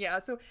reputation. Yeah.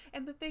 So,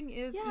 and the thing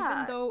is,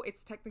 even though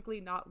it's technically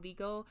not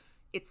legal,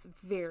 it's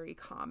very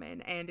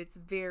common, and it's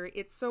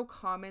so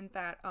common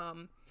that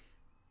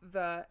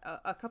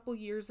a couple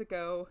years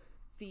ago,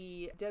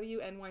 the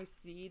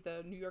WNYC,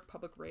 the New York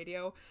Public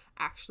Radio,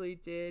 actually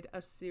did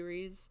a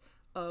series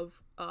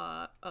of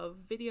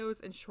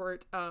videos and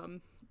short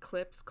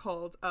clips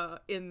called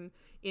in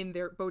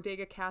their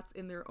bodega cats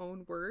in their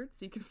own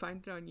words. You can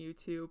find it on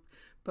YouTube,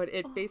 but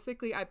it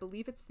basically, I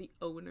believe it's the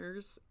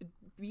owners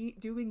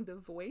doing the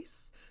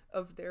voice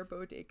of their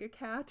bodega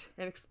cat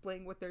and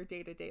explaining what their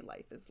day-to-day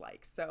life is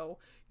like. So,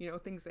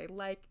 things they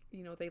like,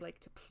 they like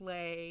to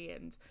play,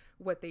 and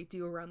what they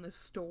do around the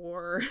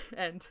store.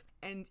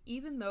 And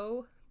even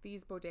though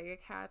these bodega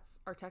cats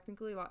are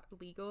technically not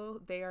legal,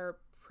 they are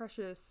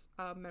precious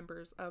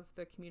members of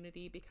the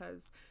community,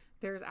 because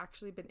there's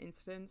actually been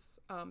incidents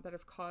that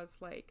have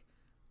caused like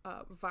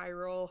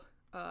viral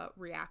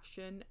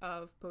reaction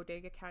of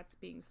bodega cats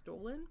being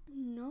stolen.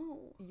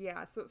 No.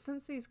 Yeah, so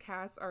since these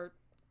cats are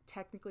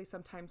technically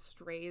sometimes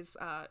strays,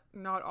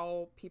 not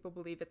all people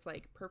believe it's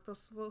like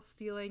purposeful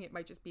stealing. It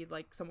might just be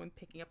like someone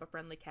picking up a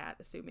friendly cat,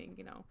 assuming,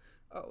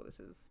 oh,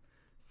 this is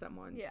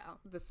someone's. Yeah.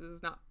 This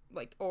is not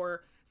like,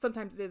 or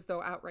sometimes it is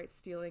though outright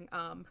stealing.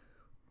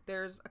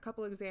 There's a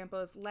couple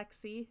examples.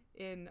 Lexi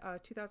in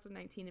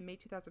 2019, in May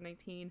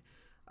 2019,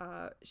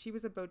 she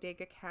was a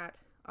bodega cat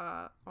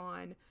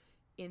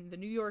in the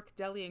New York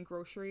Deli and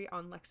Grocery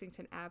on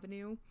Lexington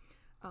Avenue.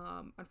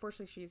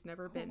 Unfortunately, she's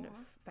never been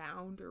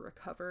found or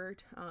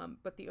recovered,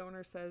 but the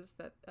owner says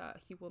that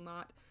he will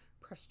not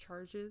press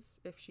charges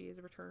if she is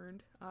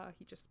returned.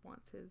 He just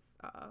wants his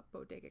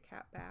bodega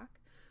cat back.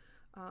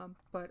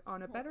 But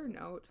on a better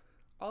note,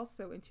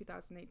 also in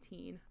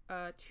 2018, a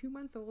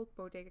 2-month-old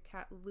bodega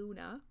cat,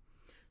 Luna,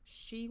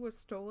 she was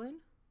stolen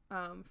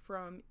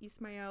from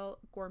Ismael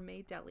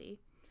Gourmet Deli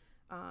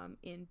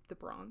in the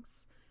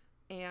Bronx.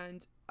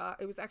 And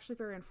it was actually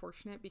very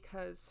unfortunate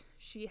because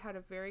she had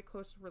a very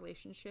close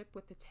relationship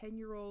with the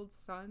 10-year-old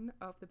son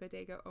of the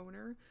bodega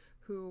owner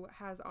who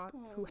has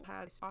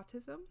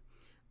autism.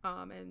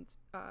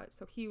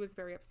 So he was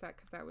very upset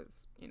because that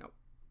was,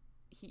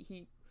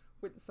 he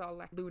went and saw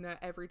Luna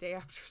every day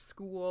after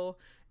school,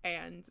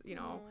 and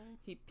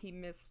he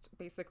missed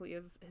basically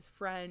his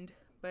friend.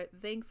 But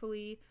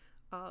thankfully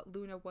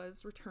Luna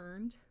was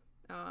returned,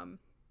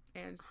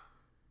 and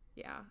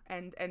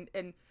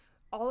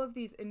all of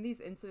these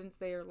incidents,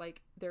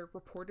 they're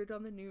reported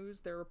on the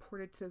news, they're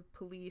reported to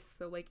police.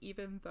 So like,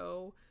 even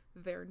though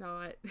they're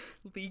not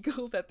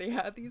legal that they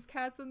have these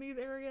cats in these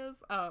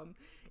areas,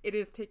 it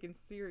is taken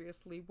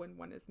seriously when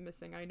one is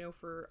missing. I know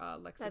for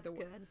Lexi, that's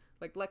good.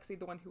 Like Lexi,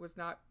 the one who was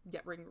not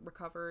yet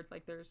recovered,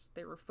 like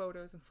there were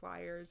photos and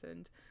flyers,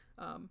 and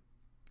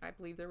I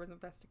believe there was an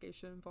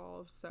investigation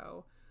involved.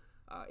 So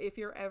if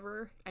you're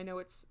ever, I know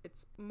it's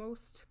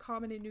most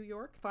common in New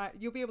York, but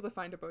you'll be able to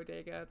find a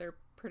bodega. They're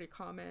pretty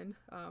common,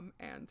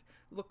 and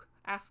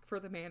ask for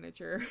the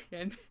manager,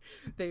 and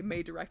they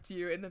may direct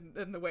you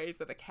in the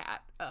ways of a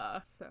cat.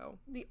 So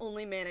the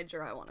only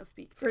manager I want to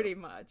speak to. Pretty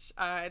much.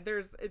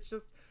 It's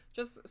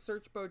just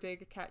search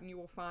bodega cat and you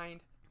will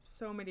find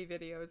so many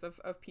videos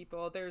of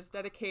people. There's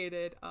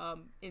dedicated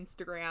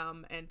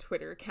Instagram and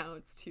Twitter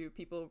accounts to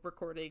people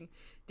recording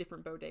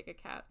different bodega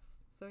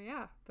cats. So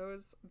yeah,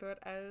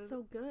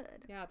 so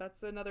good. Yeah,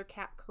 that's another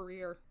cat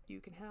career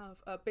you can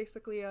have.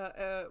 Basically,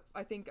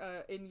 I think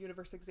in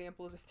universe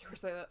example is if there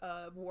was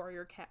a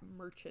warrior cat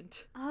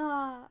merchant.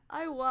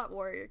 I want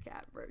warrior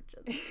cat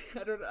merchants.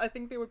 I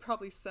think they would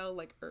probably sell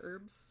like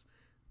herbs,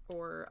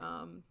 or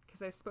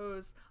because I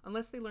suppose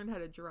unless they learn how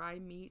to dry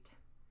meat,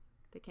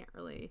 they can't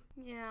really.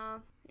 Yeah,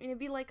 I mean, it'd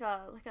be like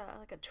a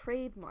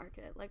trade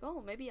market. Like,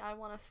 oh, maybe I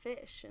want a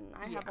fish and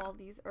I have all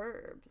these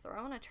herbs, or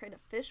I want to trade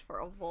a fish for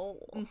a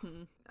vole.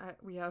 Mm-hmm.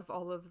 We have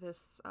all of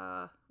this.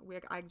 I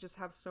just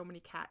have so many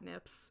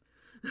catnips.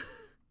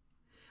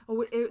 So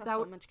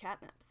much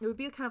catnips. It would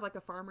be kind of like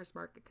a farmer's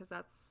market because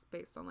that's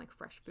based on like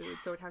fresh food,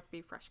 so it'd have to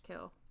be fresh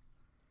kill.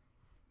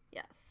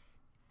 Yes.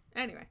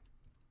 Anyway,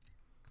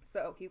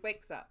 so he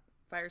wakes up.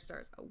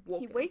 Firestar's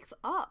awoken. He wakes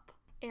up.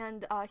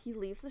 And he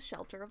leaves the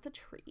shelter of the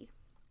tree.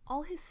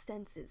 All his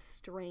senses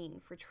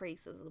strain for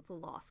traces of the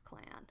lost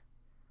clan.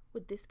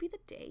 Would this be the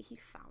day he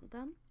found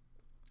them?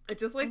 I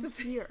just like to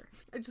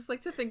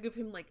think of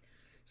him like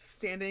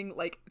standing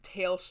like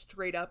tail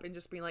straight up and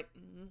just being like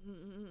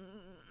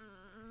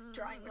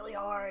trying really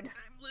hard.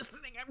 I'm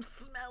listening, I'm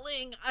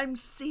smelling, I'm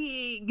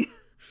seeing.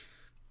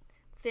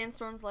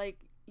 Sandstorm's like,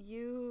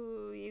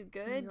 you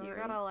good? You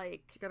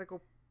gotta go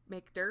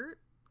make dirt?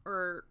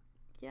 Or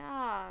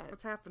yeah.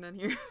 What's happening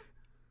here?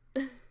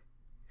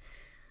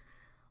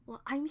 Well,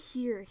 I'm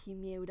here, he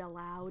mewed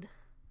aloud.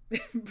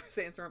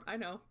 Sandstorm, I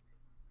know.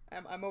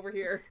 I'm over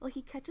here. Well,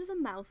 he catches a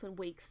mouse and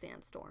wakes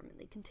Sandstorm, and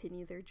they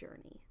continue their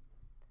journey.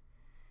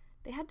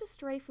 They had to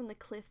stray from the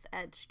cliff's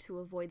edge to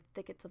avoid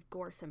thickets of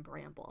gorse and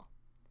bramble.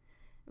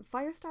 And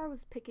Firestar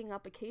was picking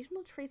up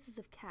occasional traces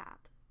of cat,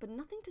 but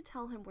nothing to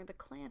tell him where the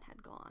clan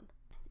had gone.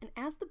 And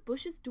as the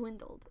bushes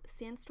dwindled,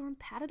 Sandstorm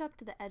padded up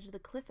to the edge of the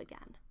cliff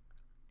again.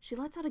 She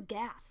lets out a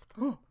gasp.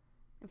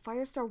 And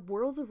Firestar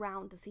whirls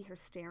around to see her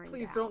staring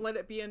Please down. Don't let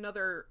it be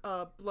another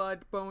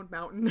blood bone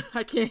mountain.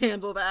 I can't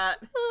handle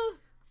that.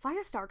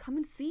 Firestar, come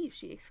and see,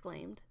 she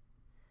exclaimed.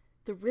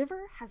 The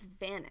river has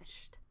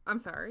vanished. I'm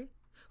sorry.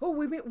 Oh,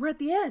 we're at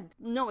the end.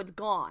 No, it's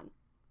gone.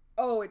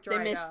 Oh, it dried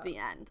up. They missed the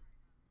end.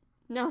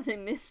 No, they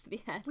missed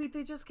the end. Wait,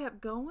 they just kept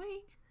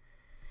going?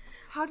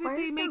 How did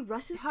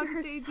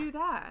Firestar they do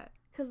that?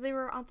 Because they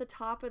were on the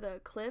top of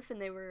the cliff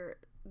and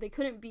they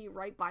couldn't be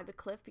right by the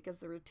cliff because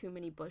there were too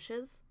many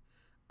bushes.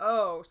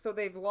 Oh, so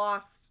they've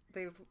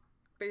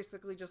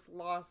basically just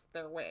lost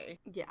their way.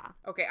 Yeah.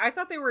 Okay, I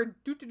thought they were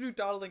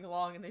dawdling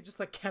along and they just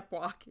like kept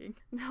walking.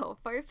 No,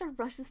 Firestar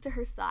rushes to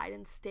her side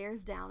and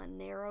stares down a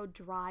narrow,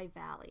 dry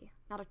valley.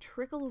 Not a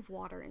trickle of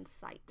water in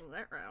sight.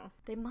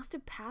 They must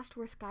have passed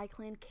where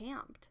SkyClan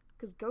camped,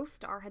 because Ghost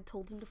Star had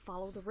told them to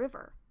follow the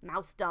river.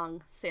 Mouse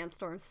dung,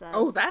 Sandstorm says.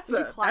 Oh, that's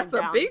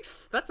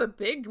a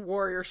big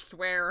warrior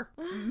swear.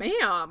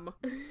 Ma'am.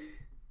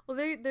 Well,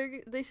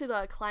 they should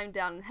climb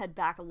down and head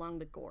back along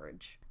the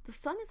gorge. The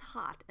sun is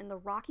hot, and the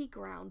rocky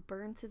ground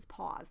burns his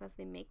paws as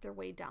they make their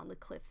way down the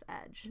cliff's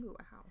edge. Ooh,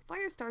 wow.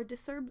 Firestar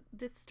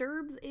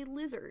disturbs a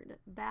lizard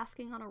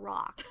basking on a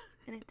rock,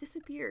 and it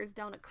disappears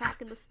down a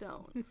crack in the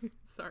stones.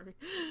 Sorry.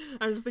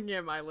 I'm just thinking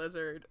of my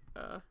lizard.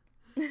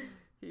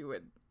 He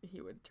would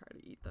try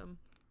to eat them.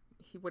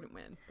 He wouldn't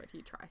win, but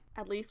he'd try.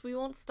 At least we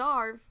won't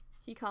starve,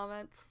 he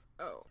comments.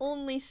 Oh.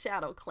 Only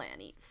Shadow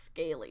Clan eats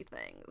scaly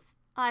things.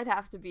 I'd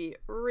have to be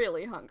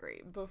really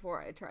hungry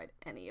before I tried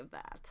any of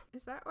that.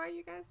 Is that why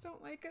you guys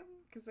don't like them?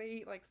 Because they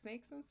eat like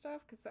snakes and stuff?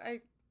 Because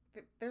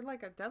they're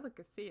like a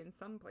delicacy in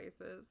some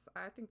places.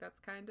 I think that's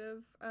kind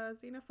of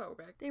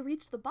xenophobic. They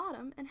reach the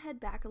bottom and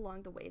head back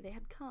along the way they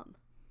had come.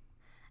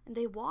 And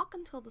they walk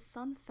until the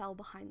sun fell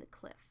behind the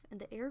cliff and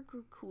the air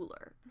grew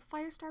cooler, and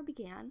Firestar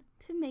began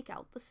to make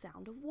out the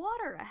sound of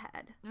water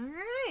ahead. All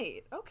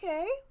right.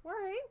 Okay. All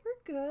right.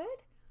 We're good.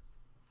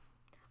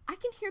 I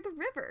can hear the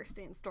river,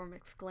 Sandstorm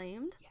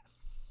exclaimed.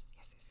 Yes.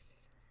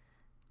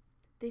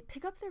 They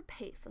pick up their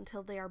pace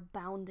until they are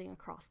bounding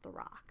across the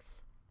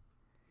rocks.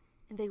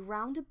 And they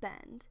round a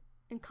bend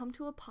and come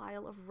to a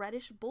pile of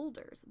reddish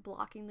boulders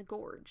blocking the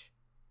gorge.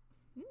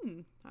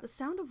 The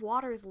sound of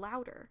water is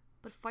louder,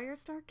 but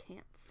Firestar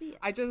can't see it.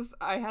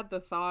 I had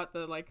the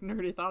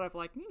nerdy thought of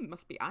like,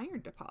 must be iron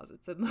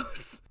deposits in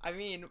those. I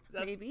mean,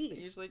 maybe.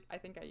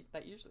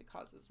 That usually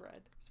causes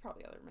red. There's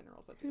probably other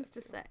minerals that do Who's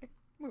that to too. say?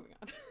 Moving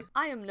on.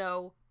 I am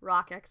no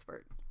rock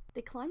expert.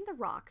 They climb the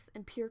rocks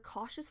and peer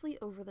cautiously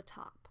over the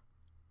top.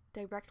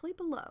 Directly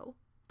below,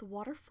 the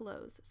water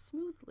flows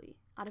smoothly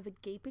out of a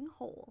gaping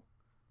hole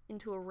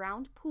into a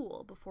round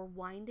pool before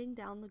winding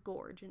down the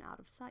gorge and out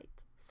of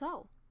sight.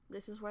 So,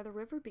 this is where the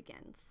river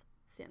begins,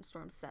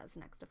 Sandstorm says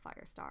next to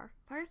Firestar.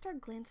 Firestar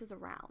glances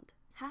around,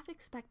 half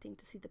expecting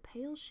to see the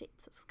pale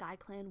shapes of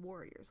SkyClan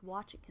warriors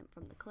watching him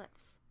from the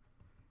cliffs.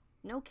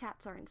 No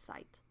cats are in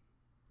sight.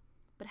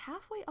 But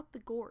halfway up the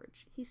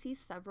gorge, he sees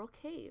several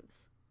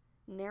caves.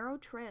 Narrow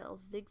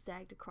trails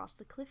zigzagged across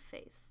the cliff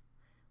face,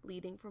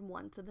 leading from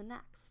one to the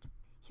next.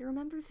 He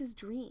remembers his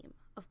dream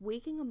of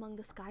waking among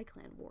the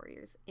SkyClan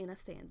warriors in a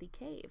sandy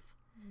cave.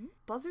 Mm-hmm.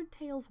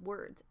 Buzzardtail's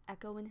words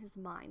echo in his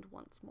mind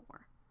once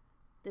more.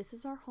 This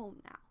is our home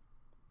now.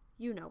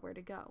 You know where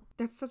to go.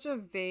 That's such a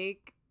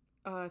vague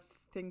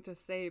thing to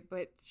say,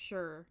 but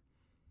sure.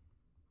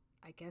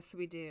 I guess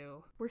we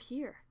do. We're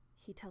here,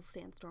 he tells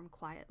Sandstorm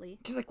quietly.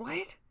 She's like,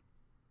 what?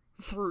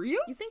 For real?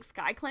 You think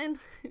SkyClan...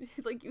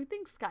 She's like, you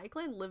think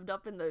SkyClan lived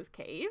up in those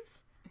caves?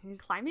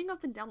 Climbing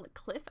up and down the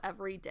cliff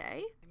every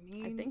day?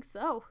 I think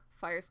so,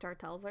 Firestar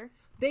tells her.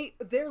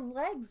 Their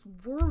legs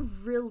were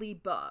really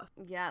buff.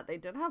 Yeah, they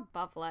did have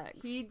buff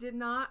legs. He did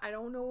not. I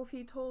don't know if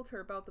he told her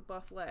about the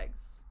buff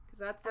legs.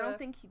 Because I don't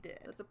think he did.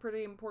 That's a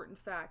pretty important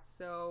fact.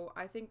 So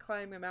I think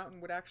climbing a mountain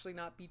would actually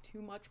not be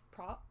too much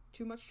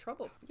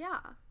trouble. Yeah.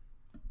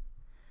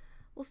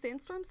 Well,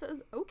 Sandstorm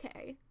says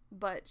okay,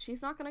 but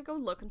she's not gonna go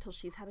look until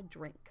she's had a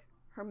drink.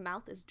 Her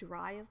mouth is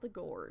dry as the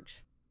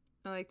gorge.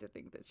 I like to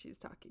think that she's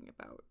talking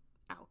about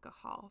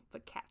alcohol,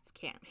 but cats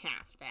can't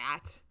have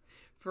that.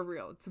 For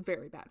real, it's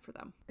very bad for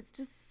them. It's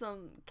just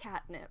some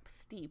catnip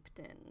steeped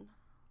in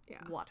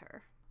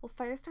water. Well,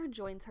 Firestar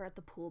joins her at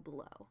the pool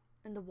below,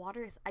 and the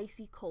water is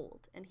icy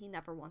cold, and he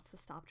never wants to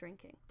stop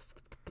drinking.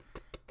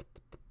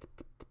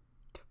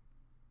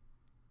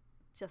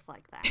 Just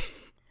like that.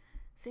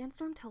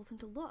 Sandstorm tells him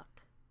to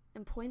look,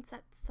 and points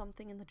at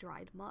something in the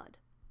dried mud.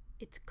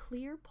 It's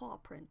clear paw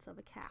prints of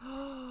a cat.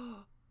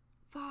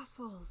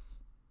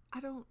 Fossils.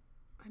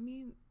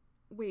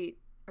 Wait,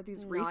 are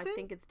these recent? No, I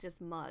think it's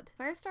just mud.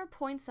 Firestar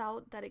points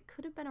out that it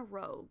could have been a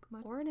rogue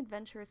or an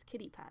adventurous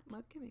kitty pet.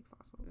 Mud can make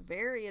fossils.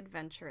 Very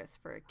adventurous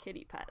for a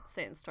kitty pet,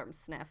 Sandstorm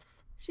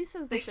sniffs. She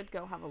says they should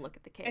go have a look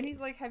at the cave. And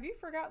he's like, have you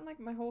forgotten,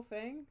 my whole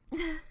thing?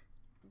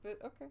 But,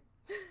 okay.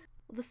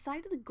 Well, the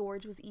side of the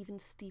gorge was even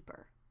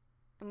steeper.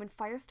 And when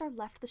Firestar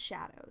left the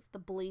shadows, the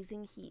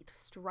blazing heat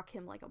struck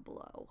him like a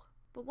blow.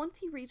 But once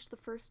he reached the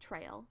first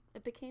trail,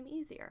 it became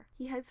easier.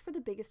 He heads for the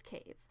biggest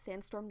cave,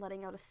 Sandstorm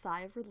letting out a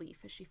sigh of relief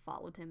as she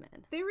followed him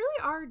in. They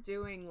really are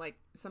doing,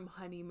 some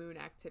honeymoon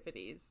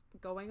activities.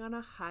 Going on a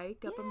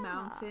hike up a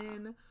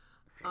mountain,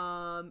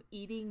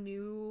 eating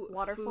new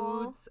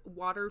foods,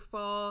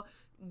 waterfall,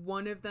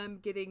 one of them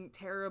getting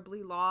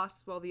terribly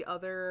lost while the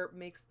other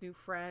makes new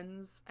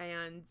friends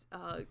and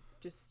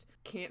just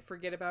can't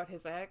forget about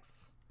his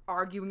ex.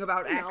 Arguing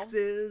about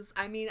exes.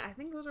 I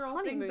think those are all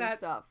honeymoon things that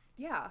stuff.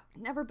 Yeah.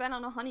 Never been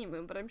on a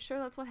honeymoon, but I'm sure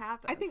that's what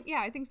happens.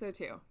 I think so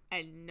too.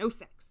 And no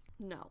sex.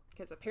 No.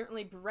 Because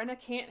apparently Brenna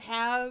can't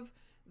have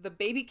the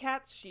baby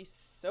cats she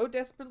so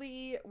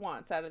desperately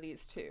wants out of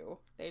these two.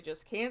 They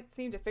just can't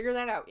seem to figure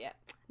that out yet.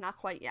 Not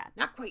quite yet.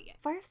 Not quite yet.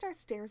 Firestar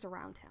stares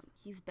around him.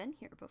 He's been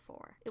here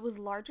before. It was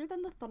larger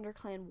than the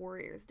ThunderClan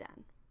warrior's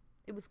den.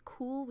 It was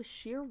cool with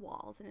sheer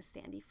walls and a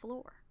sandy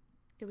floor.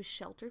 It was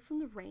sheltered from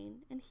the rain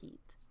and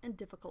heat, and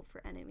difficult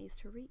for enemies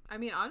to reach.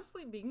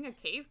 Honestly, being a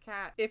cave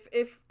cat, if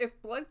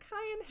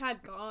Bloodkind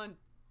had gone,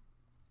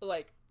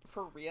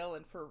 for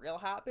real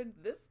happened,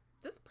 this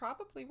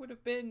probably would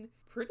have been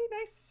pretty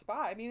nice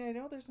spot. I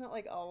know there's not,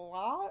 a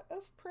lot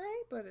of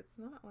prey, but it's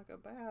not,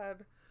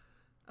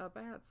 a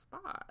bad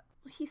spot.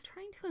 Well, he's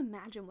trying to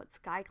imagine what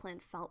SkyClan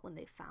felt when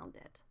they found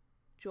it.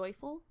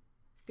 Joyful?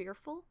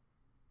 Fearful?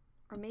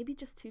 Or maybe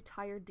just too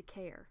tired to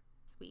care.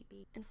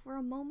 Sweepy. And for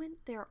a moment,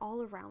 they are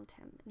all around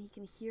him, and he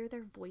can hear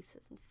their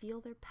voices and feel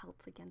their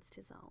pelts against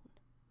his own.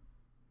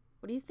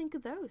 What do you think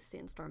of those?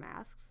 Sandstorm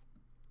asks.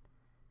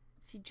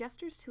 She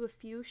gestures to a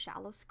few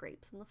shallow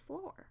scrapes in the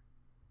floor.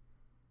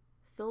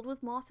 Filled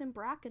with moss and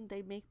bracken,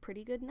 they make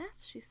pretty good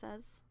nests, she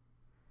says.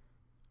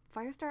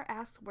 Firestar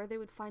asks where they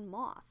would find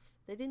moss.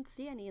 They didn't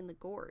see any in the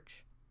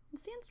gorge. And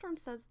Sandstorm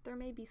says there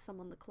may be some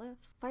on the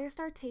cliffs.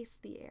 Firestar tastes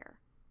the air.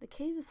 The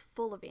cave is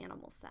full of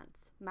animal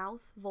scents,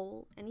 mouse,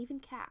 vole, and even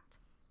cat.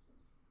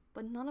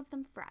 But none of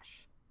them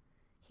fresh.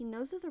 He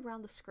noses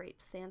around the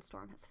scrapes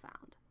Sandstorm has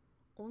found.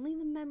 Only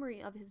the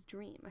memory of his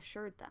dream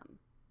assured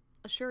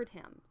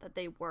him that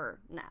they were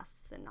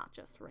nests and not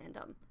just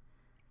random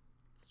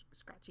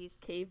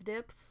scratchies, cave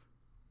dips,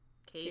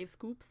 cave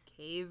scoops,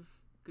 cave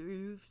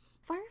grooves.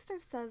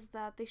 Firestar says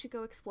that they should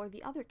go explore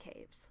the other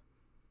caves,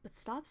 but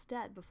stops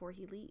dead before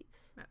he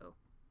leaves. Uh-oh.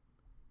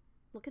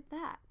 Look at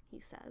that, he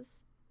says.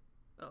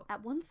 Oh.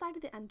 At one side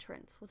of the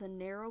entrance was a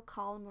narrow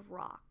column of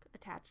rock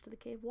attached to the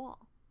cave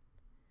wall.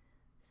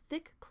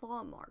 Thick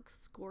claw marks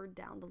scored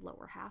down the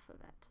lower half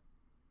of it.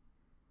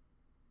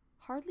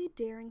 Hardly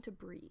daring to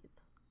breathe,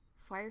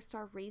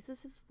 Firestar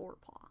raises his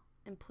forepaw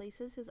and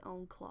places his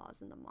own claws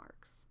in the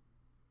marks.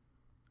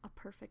 A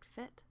perfect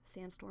fit,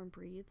 Sandstorm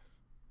breathes.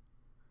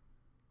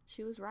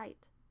 She was right.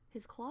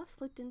 His claws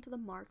slipped into the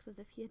marks as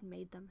if he had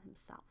made them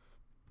himself.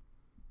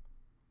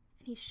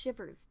 And he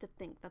shivers to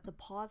think that the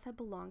paws had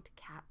belonged to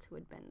cats who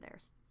had been there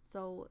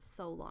so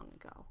long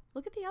ago.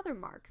 Look at the other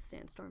marks,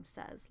 Sandstorm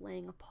says,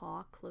 laying a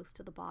paw close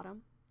to the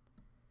bottom.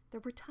 There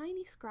were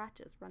tiny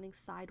scratches running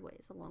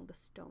sideways along the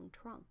stone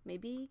trunk.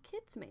 Maybe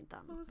kids made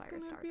them,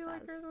 Firestar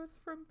says. Are those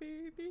from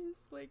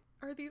babies?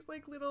 Are these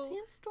little...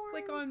 Sandstorm...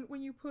 It's on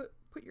when you put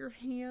your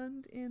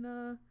hand in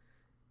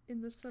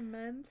the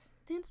cement.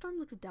 Sandstorm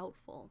looks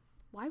doubtful.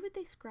 Why would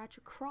they scratch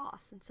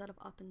across instead of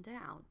up and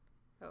down?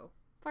 Oh.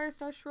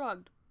 Firestar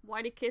shrugged.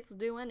 Why do kits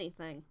do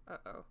anything?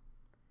 Uh-oh.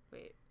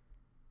 Wait.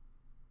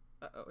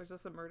 Uh-oh, is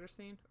this a murder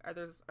scene? Are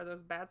those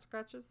bad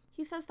scratches?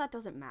 He says that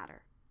doesn't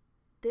matter.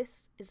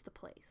 This is the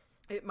place.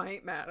 It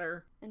might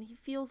matter. And he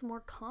feels more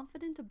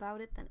confident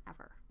about it than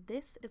ever.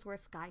 This is where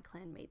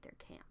SkyClan made their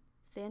camp.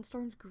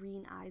 Sandstorm's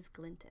green eyes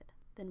glinted.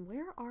 Then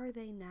where are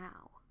they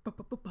now?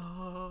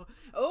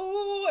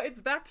 Oh,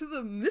 it's back to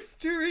the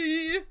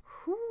mystery!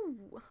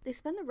 Whew. They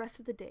spend the rest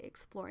of the day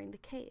exploring the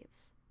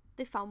caves.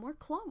 They found more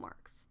claw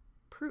marks.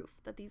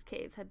 Proof that these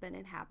caves had been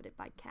inhabited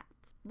by cats.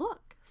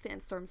 Look,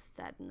 Sandstorm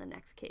said in the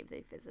next cave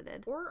they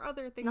visited. Or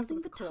other things Nothing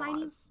with but claws.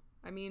 tiny...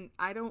 I mean,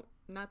 I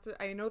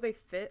know they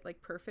fit,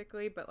 like,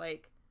 perfectly, but,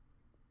 like,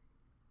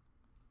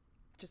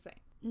 just saying.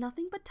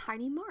 Nothing but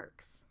tiny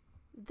marks.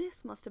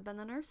 This must have been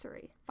the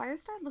nursery.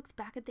 Firestar looks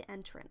back at the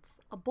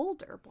entrance. A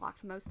boulder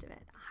blocked most of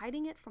it,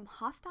 hiding it from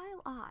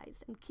hostile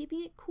eyes and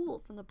keeping it cool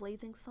from the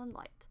blazing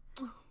sunlight.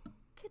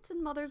 Kids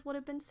and mothers would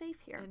have been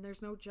safe here. And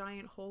there's no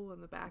giant hole in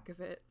the back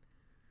of it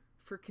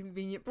for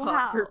convenient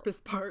plot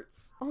purpose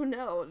parts. Oh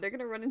no, they're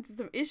gonna run into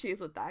some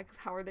issues with that, because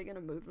how are they gonna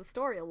move the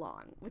story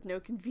along with no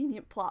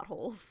convenient plot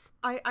holes?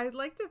 I'd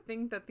like to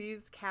think that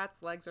these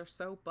cats' legs are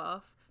so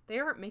buff, they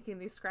aren't making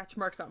these scratch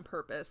marks on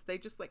purpose. They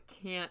just, like,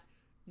 can't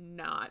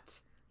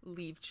not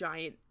leave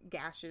giant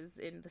gashes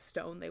in the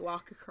stone they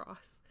walk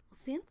across.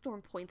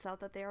 Sandstorm points out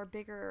that there are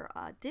bigger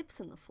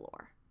dips in the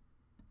floor.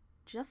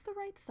 Just the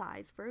right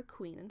size for a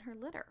queen and her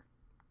litter.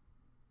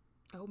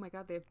 Oh my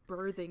god, they have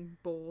birthing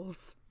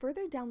bowls.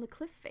 Further down the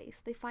cliff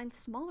face, they find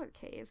smaller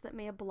caves that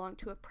may have belonged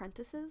to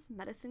apprentices,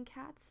 medicine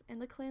cats, and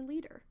the clan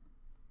leader.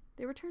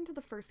 They return to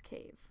the first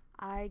cave.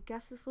 I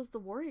guess this was the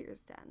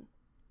warrior's den,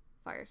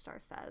 Firestar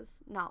says,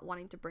 not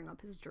wanting to bring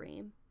up his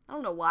dream. I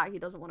don't know why he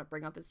doesn't want to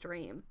bring up his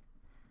dream.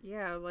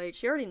 Yeah, like...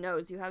 She already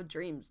knows you have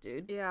dreams,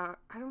 dude. Yeah,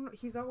 I don't know.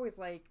 He's always,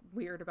 like,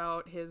 weird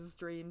about his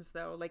dreams,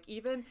 though. Like,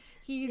 even...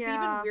 He's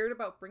even weird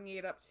about bringing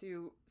it up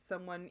to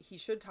someone he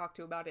should talk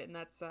to about it, and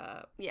that's,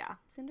 Yeah.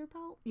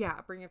 Cinderpelt?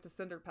 Yeah, bringing it up to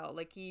Cinderpelt.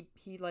 Like, he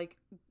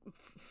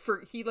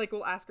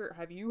will ask her,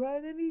 have you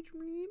had any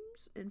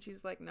dreams? And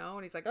she's like, no.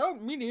 And he's like, oh,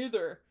 me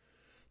neither.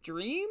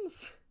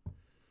 Dreams?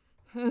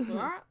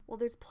 Well,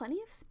 there's plenty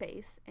of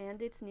space,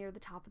 and it's near the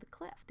top of the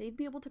cliff. They'd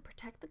be able to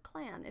protect the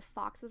clan if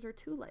foxes or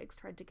two legs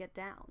tried to get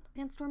down.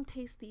 Sandstorm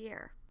tastes the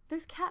air.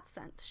 There's cat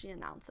scent, she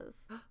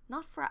announces.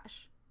 Not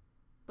fresh,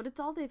 but it's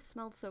all they've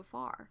smelled so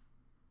far.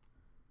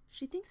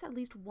 She thinks at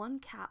least one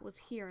cat was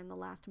here in the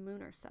last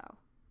moon or so.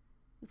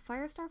 And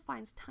Firestar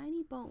finds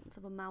tiny bones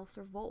of a mouse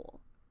or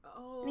vole.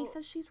 Oh. And he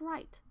says she's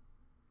right.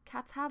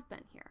 Cats have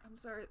been here. I'm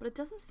sorry. But it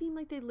doesn't seem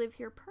like they live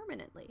here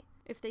permanently.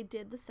 If they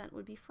did, the scent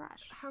would be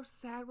fresh. How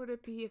sad would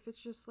it be if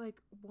it's just like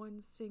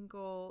one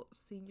single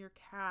senior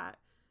cat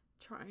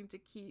trying to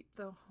keep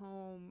the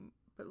home,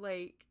 but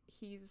like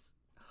he's...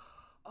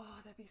 Oh,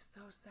 that'd be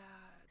so sad.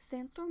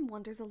 Sandstorm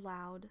wonders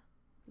aloud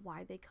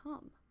why they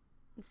come,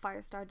 and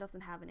Firestar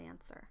doesn't have an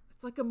answer.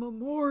 It's like a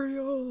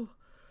memorial.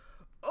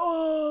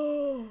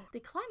 Oh! They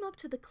climb up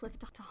to the cliff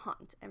to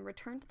hunt and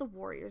return to the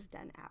warrior's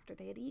den after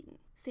they had eaten.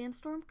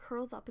 Sandstorm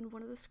curls up in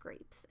one of the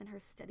scrapes, and her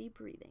steady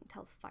breathing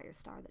tells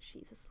Firestar that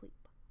she's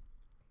asleep.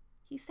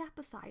 He sat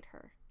beside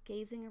her,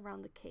 gazing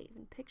around the cave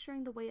and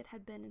picturing the way it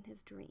had been in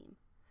his dream,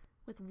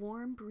 with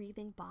warm,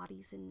 breathing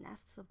bodies in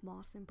nests of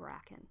moss and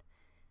bracken,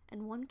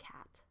 and one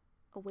cat,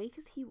 awake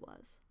as he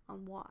was,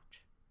 on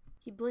watch.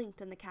 He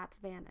blinked and the cats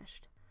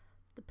vanished.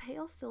 The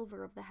pale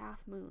silver of the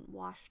half-moon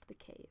washed the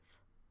cave.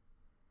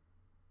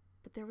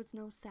 But there was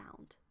no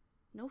sound,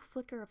 no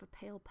flicker of a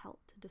pale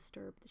pelt to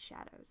disturb the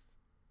shadows.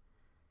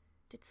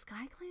 Did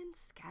SkyClan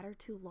scatter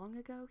too long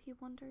ago, he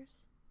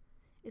wonders?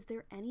 Is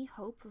there any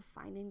hope of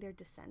finding their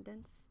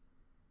descendants?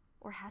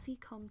 Or has he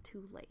come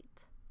too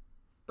late?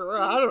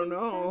 I don't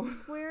know.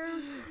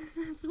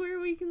 That's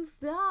where we can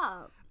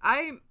stop.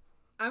 I'm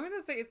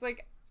gonna say it's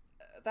like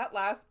that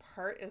last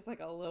part is like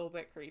a little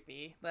bit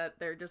creepy, that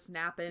they're just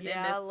napping.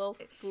 Yeah, in this, a little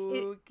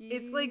spooky.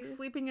 It's like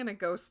sleeping in a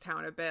ghost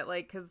town a bit,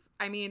 like, because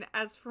I mean,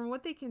 as from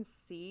what they can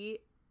see,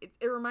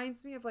 it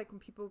reminds me of like when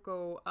people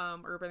go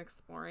urban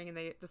exploring and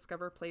they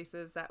discover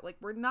places that like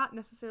where not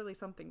necessarily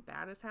something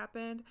bad has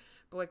happened,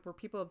 but like where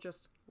people have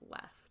just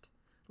left.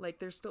 Like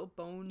there's still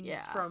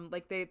bones from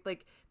like they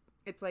like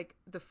it's like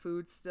the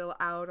food's still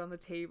out on the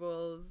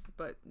tables,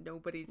 but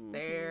nobody's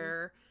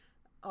there.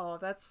 Oh,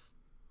 that's...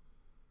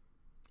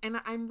 And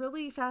I'm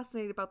really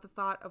fascinated about the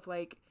thought of,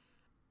 like,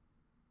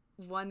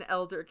 one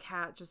elder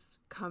cat just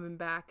coming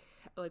back,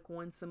 like,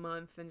 once a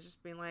month and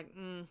just being like,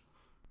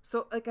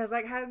 So, like, I was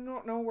like, I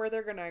don't know where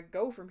they're gonna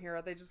go from here.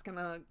 Are they just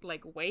gonna,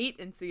 like, wait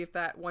and see if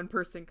that one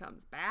person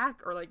comes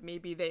back? Or, like,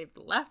 maybe they've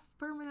left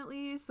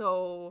permanently?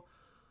 So,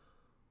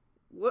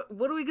 what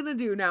are we gonna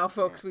do now,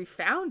 folks? We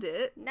found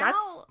it.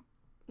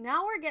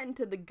 Now we're getting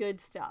to the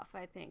good stuff,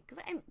 I think.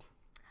 Because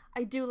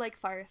I do like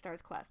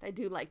Firestar's quest. I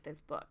do like this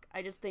book.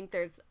 I just think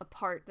there's a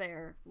part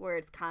there where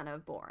it's kind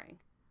of boring.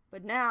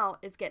 But now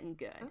it's getting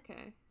good.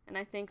 Okay. And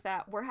I think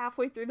that we're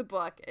halfway through the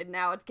book, and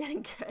now it's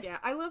getting good. Yeah,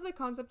 I love the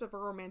concept of a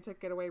romantic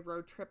getaway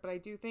road trip, but I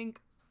do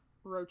think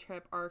road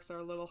trip arcs are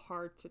a little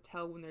hard to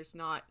tell when there's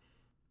not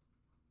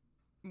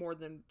more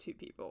than 2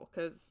 people,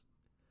 because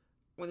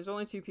when there's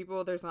only 2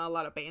 people, there's not a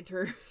lot of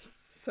banter.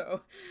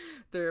 So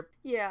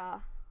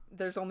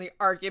there's only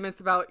arguments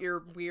about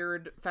your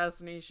weird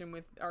fascination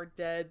with our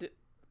dead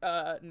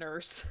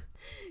nurse.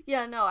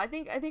 Yeah, no, I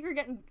think we're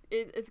getting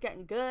it's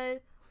getting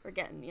good. We're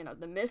getting,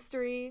 the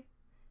mystery.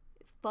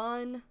 It's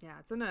fun. Yeah,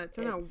 it's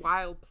in a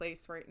wild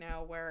place right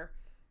now where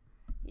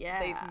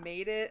they've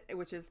made it,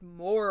 which is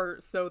more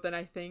so than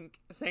I think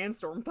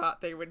Sandstorm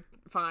thought they would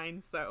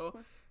find.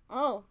 So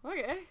oh,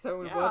 okay.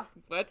 So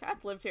what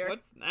cats lived here.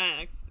 What's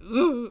next?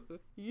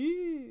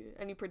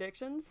 Any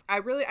predictions?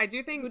 I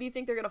do think. Who do you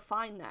think they're gonna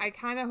find next? I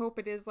kind of hope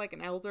it is like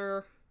an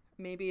elder,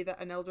 maybe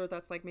an elder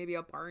that's like maybe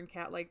a barn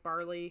cat like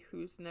Barley,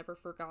 who's never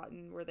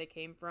forgotten where they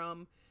came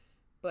from,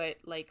 but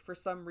like for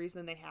some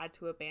reason they had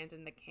to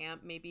abandon the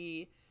camp.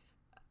 Maybe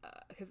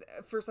because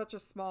for such a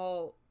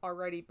small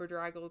already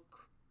bedraggled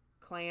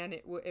clan,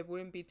 it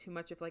wouldn't be too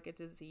much of like a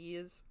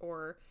disease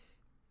or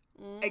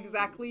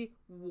exactly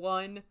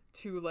 1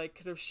 to like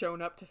could have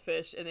shown up to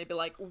fish and they'd be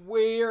like,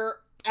 we're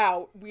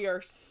out, we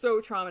are so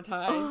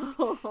traumatized.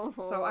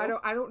 So I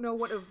don't know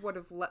what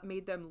have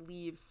made them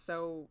leave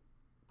so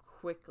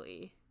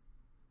quickly.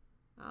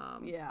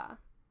 I'm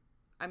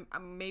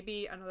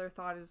maybe another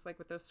thought is like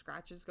with those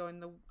scratches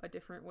going a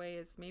different way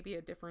is maybe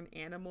a different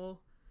animal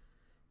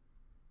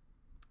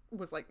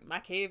was like my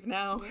cave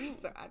now.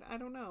 So I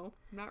don't know.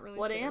 I'm not really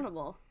what sure.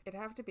 animal? It'd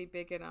have to be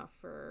big enough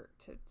to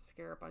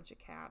scare a bunch of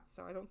cats.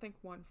 So I don't think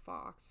 1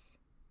 fox.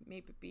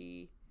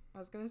 Maybe I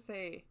was gonna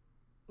say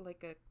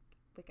like a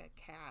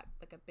cat,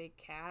 like a big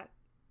cat,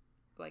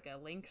 like a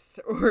lynx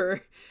or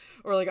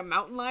like a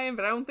mountain lion.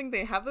 But I don't think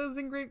they have those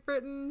in Great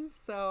Britain.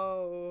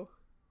 So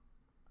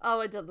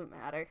it doesn't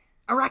matter.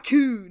 A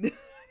raccoon.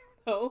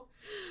 I don't know.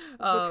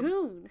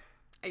 Raccoon.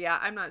 Yeah,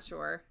 I'm not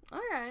sure.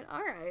 All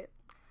right.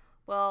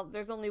 Well,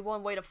 there's only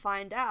one way to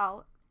find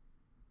out,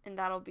 and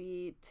that'll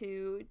be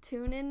to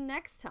tune in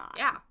next time.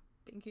 Yeah.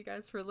 Thank you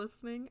guys for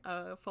listening.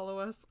 Follow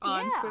us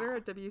on Twitter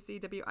at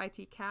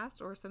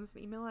WCWITcast or send us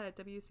an email at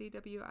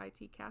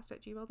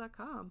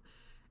WCWITcast@gmail.com.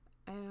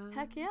 And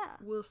heck yeah.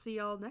 We'll see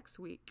y'all next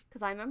week.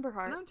 Because I'm Ember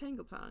Heart. And I'm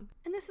Tangle Tongue.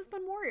 And this has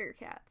been Warrior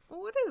Cats.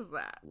 What is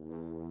that?